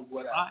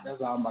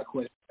that's all my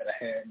questions that I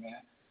had,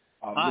 man.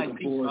 I'm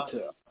looking forward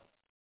to.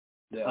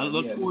 I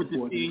look forward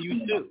to seeing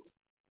you too.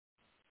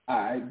 All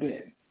right,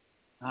 bet.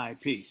 All right,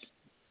 peace.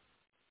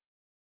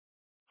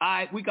 All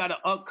right, we got an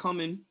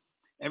upcoming.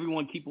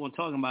 Everyone keep on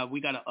talking about it. We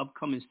got an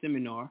upcoming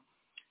seminar,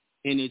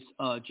 and it's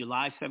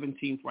July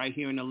 17th right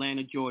here in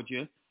Atlanta,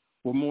 Georgia.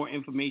 For more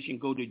information,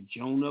 go to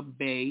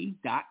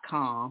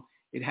jonahbay.com.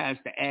 It has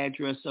the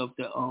address of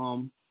the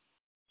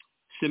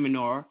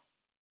seminar.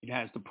 It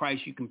has the price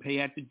you can pay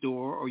at the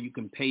door, or you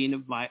can pay in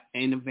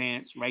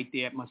advance right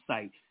there at my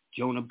site,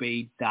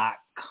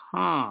 jonahbay.com.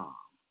 All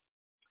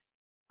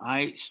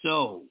right,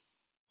 so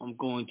I'm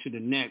going to the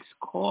next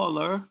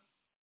caller.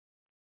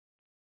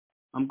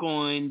 I'm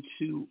going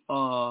to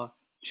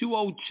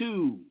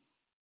 202-236.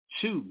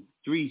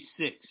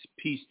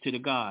 Peace to the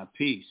God.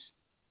 Peace.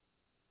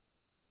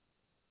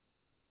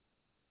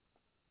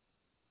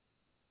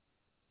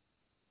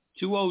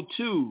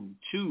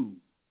 (202-236).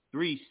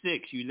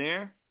 You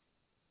there?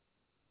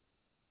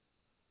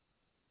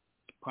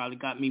 Probably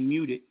got me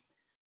muted.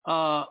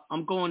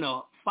 I'm going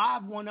to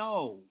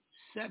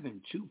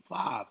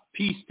 510-725.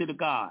 Peace to the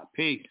God.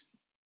 Peace.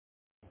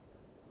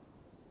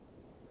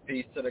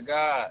 Peace to the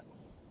God.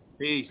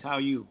 Peace. How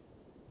are you?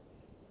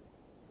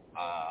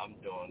 I'm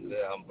doing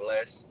good. I'm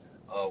blessed.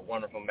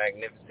 Wonderful,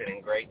 magnificent,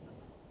 and great.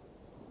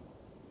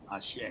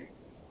 Ashe.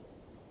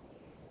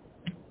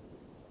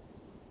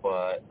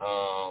 But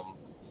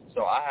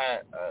so I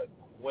had a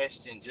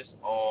question just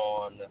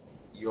on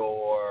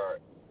your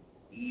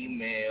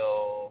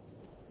email.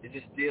 Is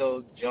it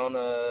still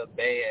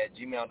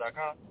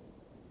jonahbay@gmail.com?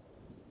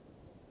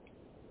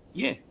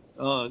 Yeah,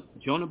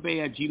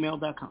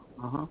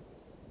 jonahbay@gmail.com.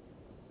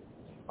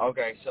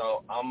 Okay,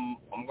 so I'm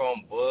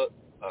gonna book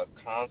a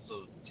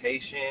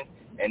consultation,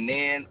 and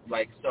then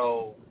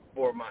so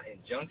for my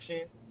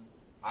injunction,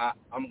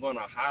 I'm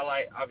gonna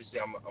highlight. Obviously,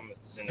 I'm gonna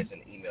send this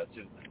in an email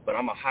too, but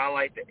I'm gonna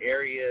highlight the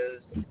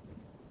areas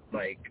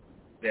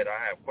that I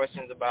have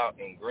questions about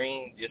in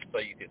green, just so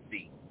you can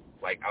see,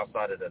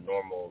 outside of the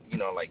normal,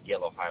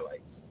 yellow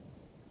highlights.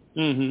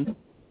 Mm-hmm.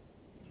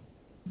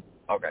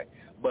 Okay,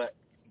 but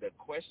the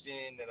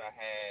question that I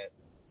had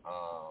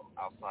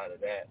outside of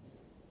that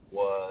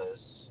was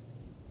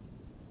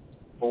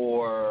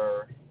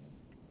for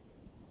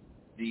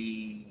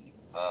the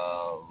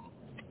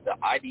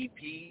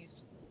IDPs.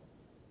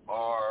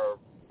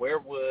 Where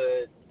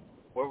would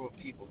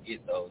people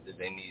get those if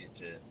they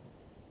needed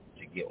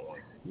to get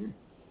one?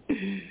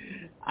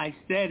 I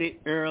said it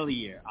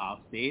earlier.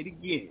 I'll say it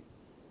again.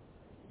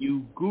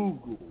 You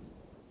Google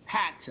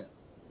PATA,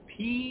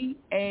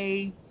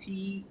 PATA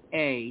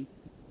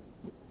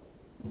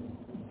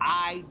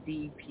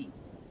IDP,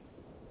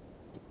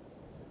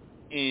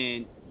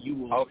 and you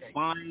will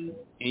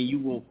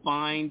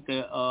find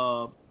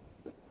the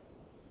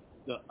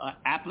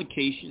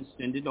application.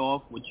 Send it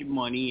off with your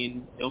money,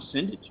 and they'll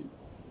send it to you.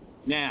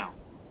 Now,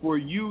 for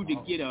you to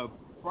get a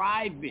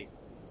private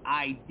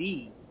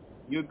ID,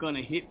 you're going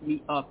to hit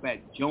me up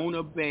at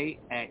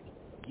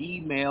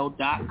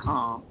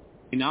jonahbay@gmail.com,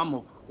 and I'm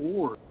going to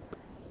forward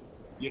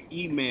your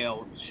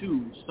email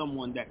to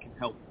someone that can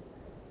help you.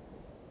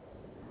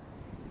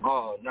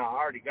 Oh, no, I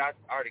already got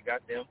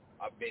them.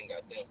 I've been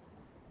got them.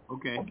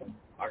 Okay.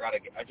 I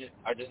just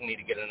need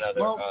to get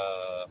another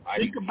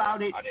ID. Think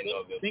about it. I didn't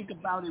know Think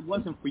about it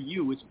wasn't for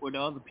you, it's for the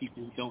other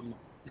people who don't know.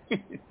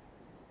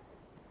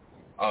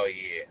 Oh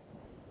yeah.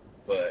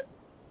 But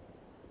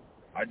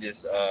I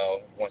just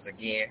once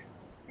again,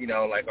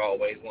 like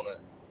always, want to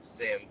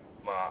send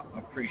my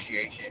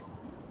appreciation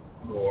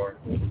for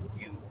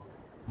you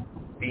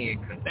being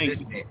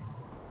consistent.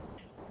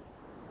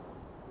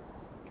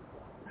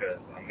 Because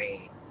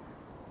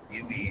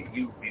you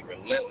be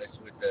relentless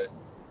with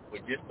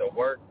just the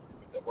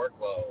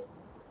workload.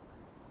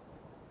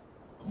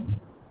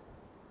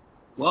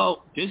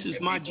 Well, this is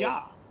my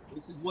job.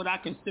 This is what I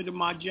consider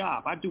my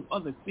job. I do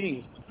other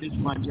things, but this is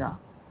my job.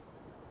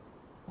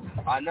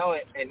 I know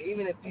it, and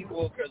even if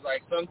people, because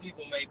some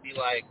people may be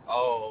like,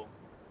 oh,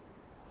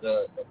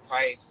 the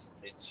price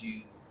that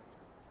you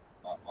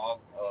off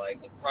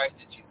like the price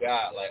that you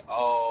got. Like,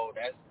 oh,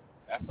 that's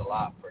a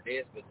lot for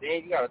this. But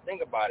then you got to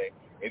think about it.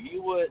 If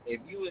you was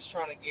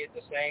trying to get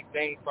the same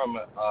thing from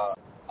a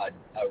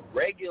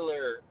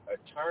regular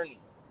attorney,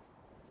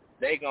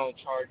 they gonna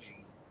charge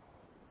you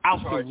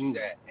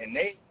that, and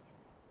they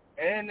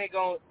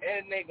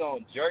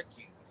gonna jerk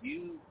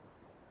you.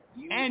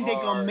 And they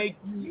gonna make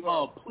you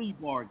a plea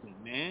bargain,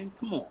 man.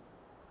 Come on.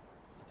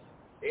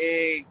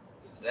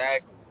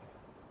 Exactly.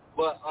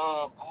 But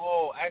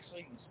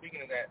actually,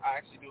 speaking of that, I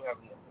actually do have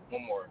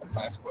one more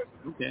last question.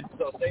 Okay.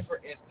 So, say for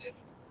instance,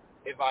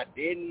 if I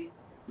didn't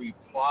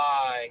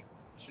reply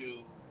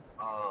to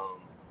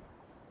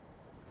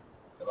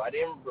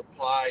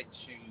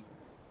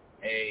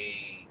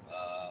a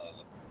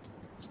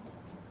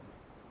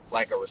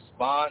like a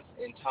response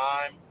in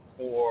time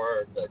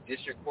for the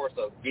district court,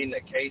 so getting a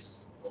case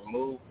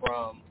removed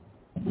from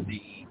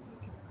the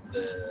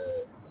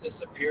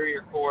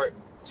superior court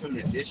to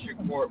the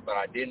district court, but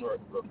I didn't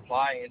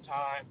reply in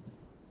time.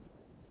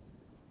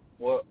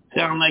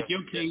 Sound like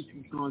your case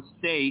is going to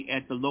stay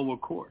at the lower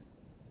court.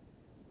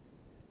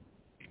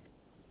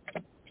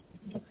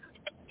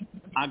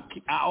 I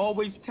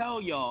always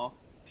tell y'all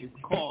it's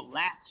called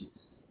latches.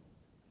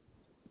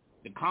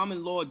 The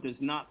common law does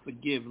not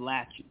forgive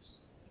latches.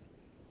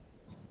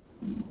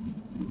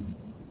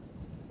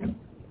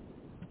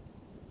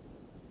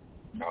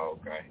 Oh,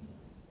 okay.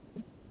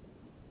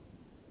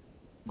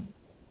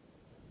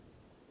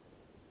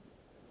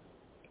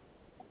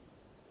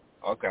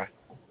 Okay.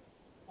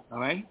 All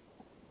right.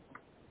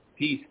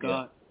 Peace,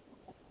 God.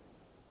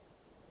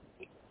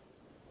 Yeah.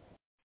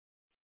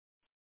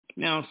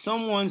 Now,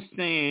 someone's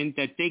saying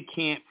that they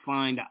can't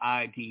find the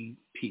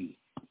IDP.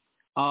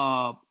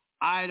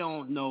 I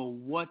don't know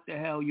what the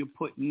hell you're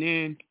putting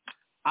in.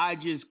 I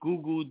just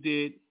Googled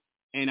it,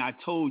 and I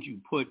told you,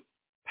 put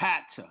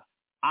PATA,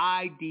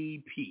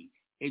 IDP.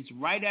 It's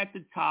right at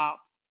the top.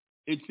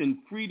 It's in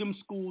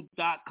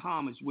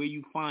freedomschool.com is where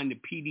you find the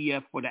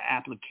PDF for the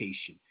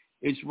application.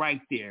 It's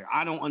right there.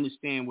 I don't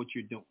understand what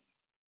you're doing.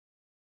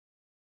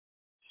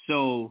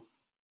 So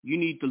you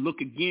need to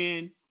look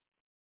again.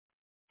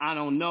 I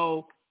don't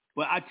know.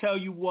 But I tell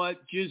you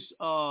what, just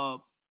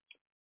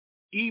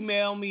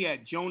email me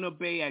at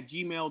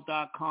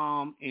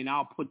jonahbay@gmail.com, and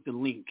I'll put the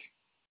link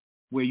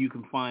where you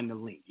can find the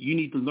link. You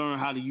need to learn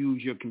how to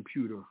use your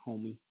computer,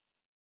 homie.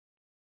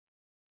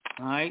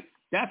 All right?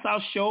 That's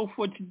our show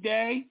for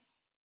today.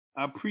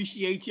 I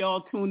appreciate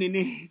y'all tuning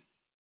in.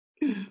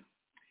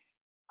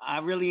 I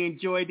really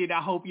enjoyed it.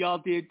 I hope y'all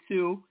did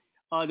too.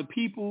 The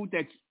people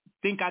that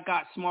think I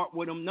got smart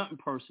with them, nothing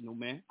personal,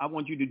 man. I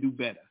want you to do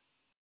better.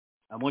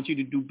 I want you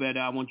to do better.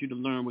 I want you to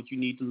learn what you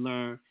need to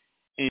learn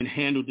and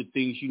handle the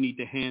things you need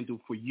to handle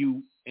for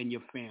you and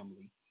your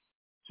family.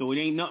 So it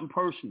ain't nothing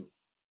personal.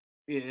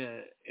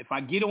 If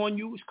I get on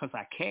you, it's because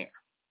I care.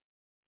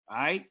 All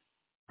right?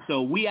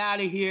 So we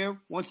out of here.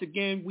 Once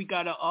again, we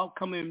got an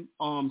upcoming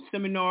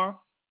seminar,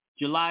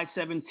 July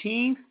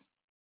 17th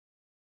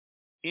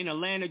in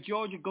Atlanta,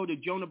 Georgia. Go to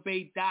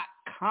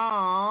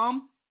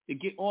jonahbay.com to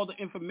get all the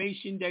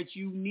information that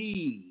you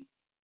need.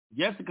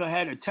 Jessica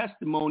had a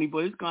testimony,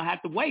 but it's going to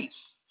have to wait.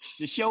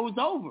 The show is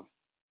over.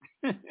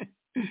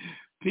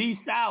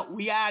 Peace out.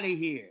 We out of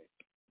here.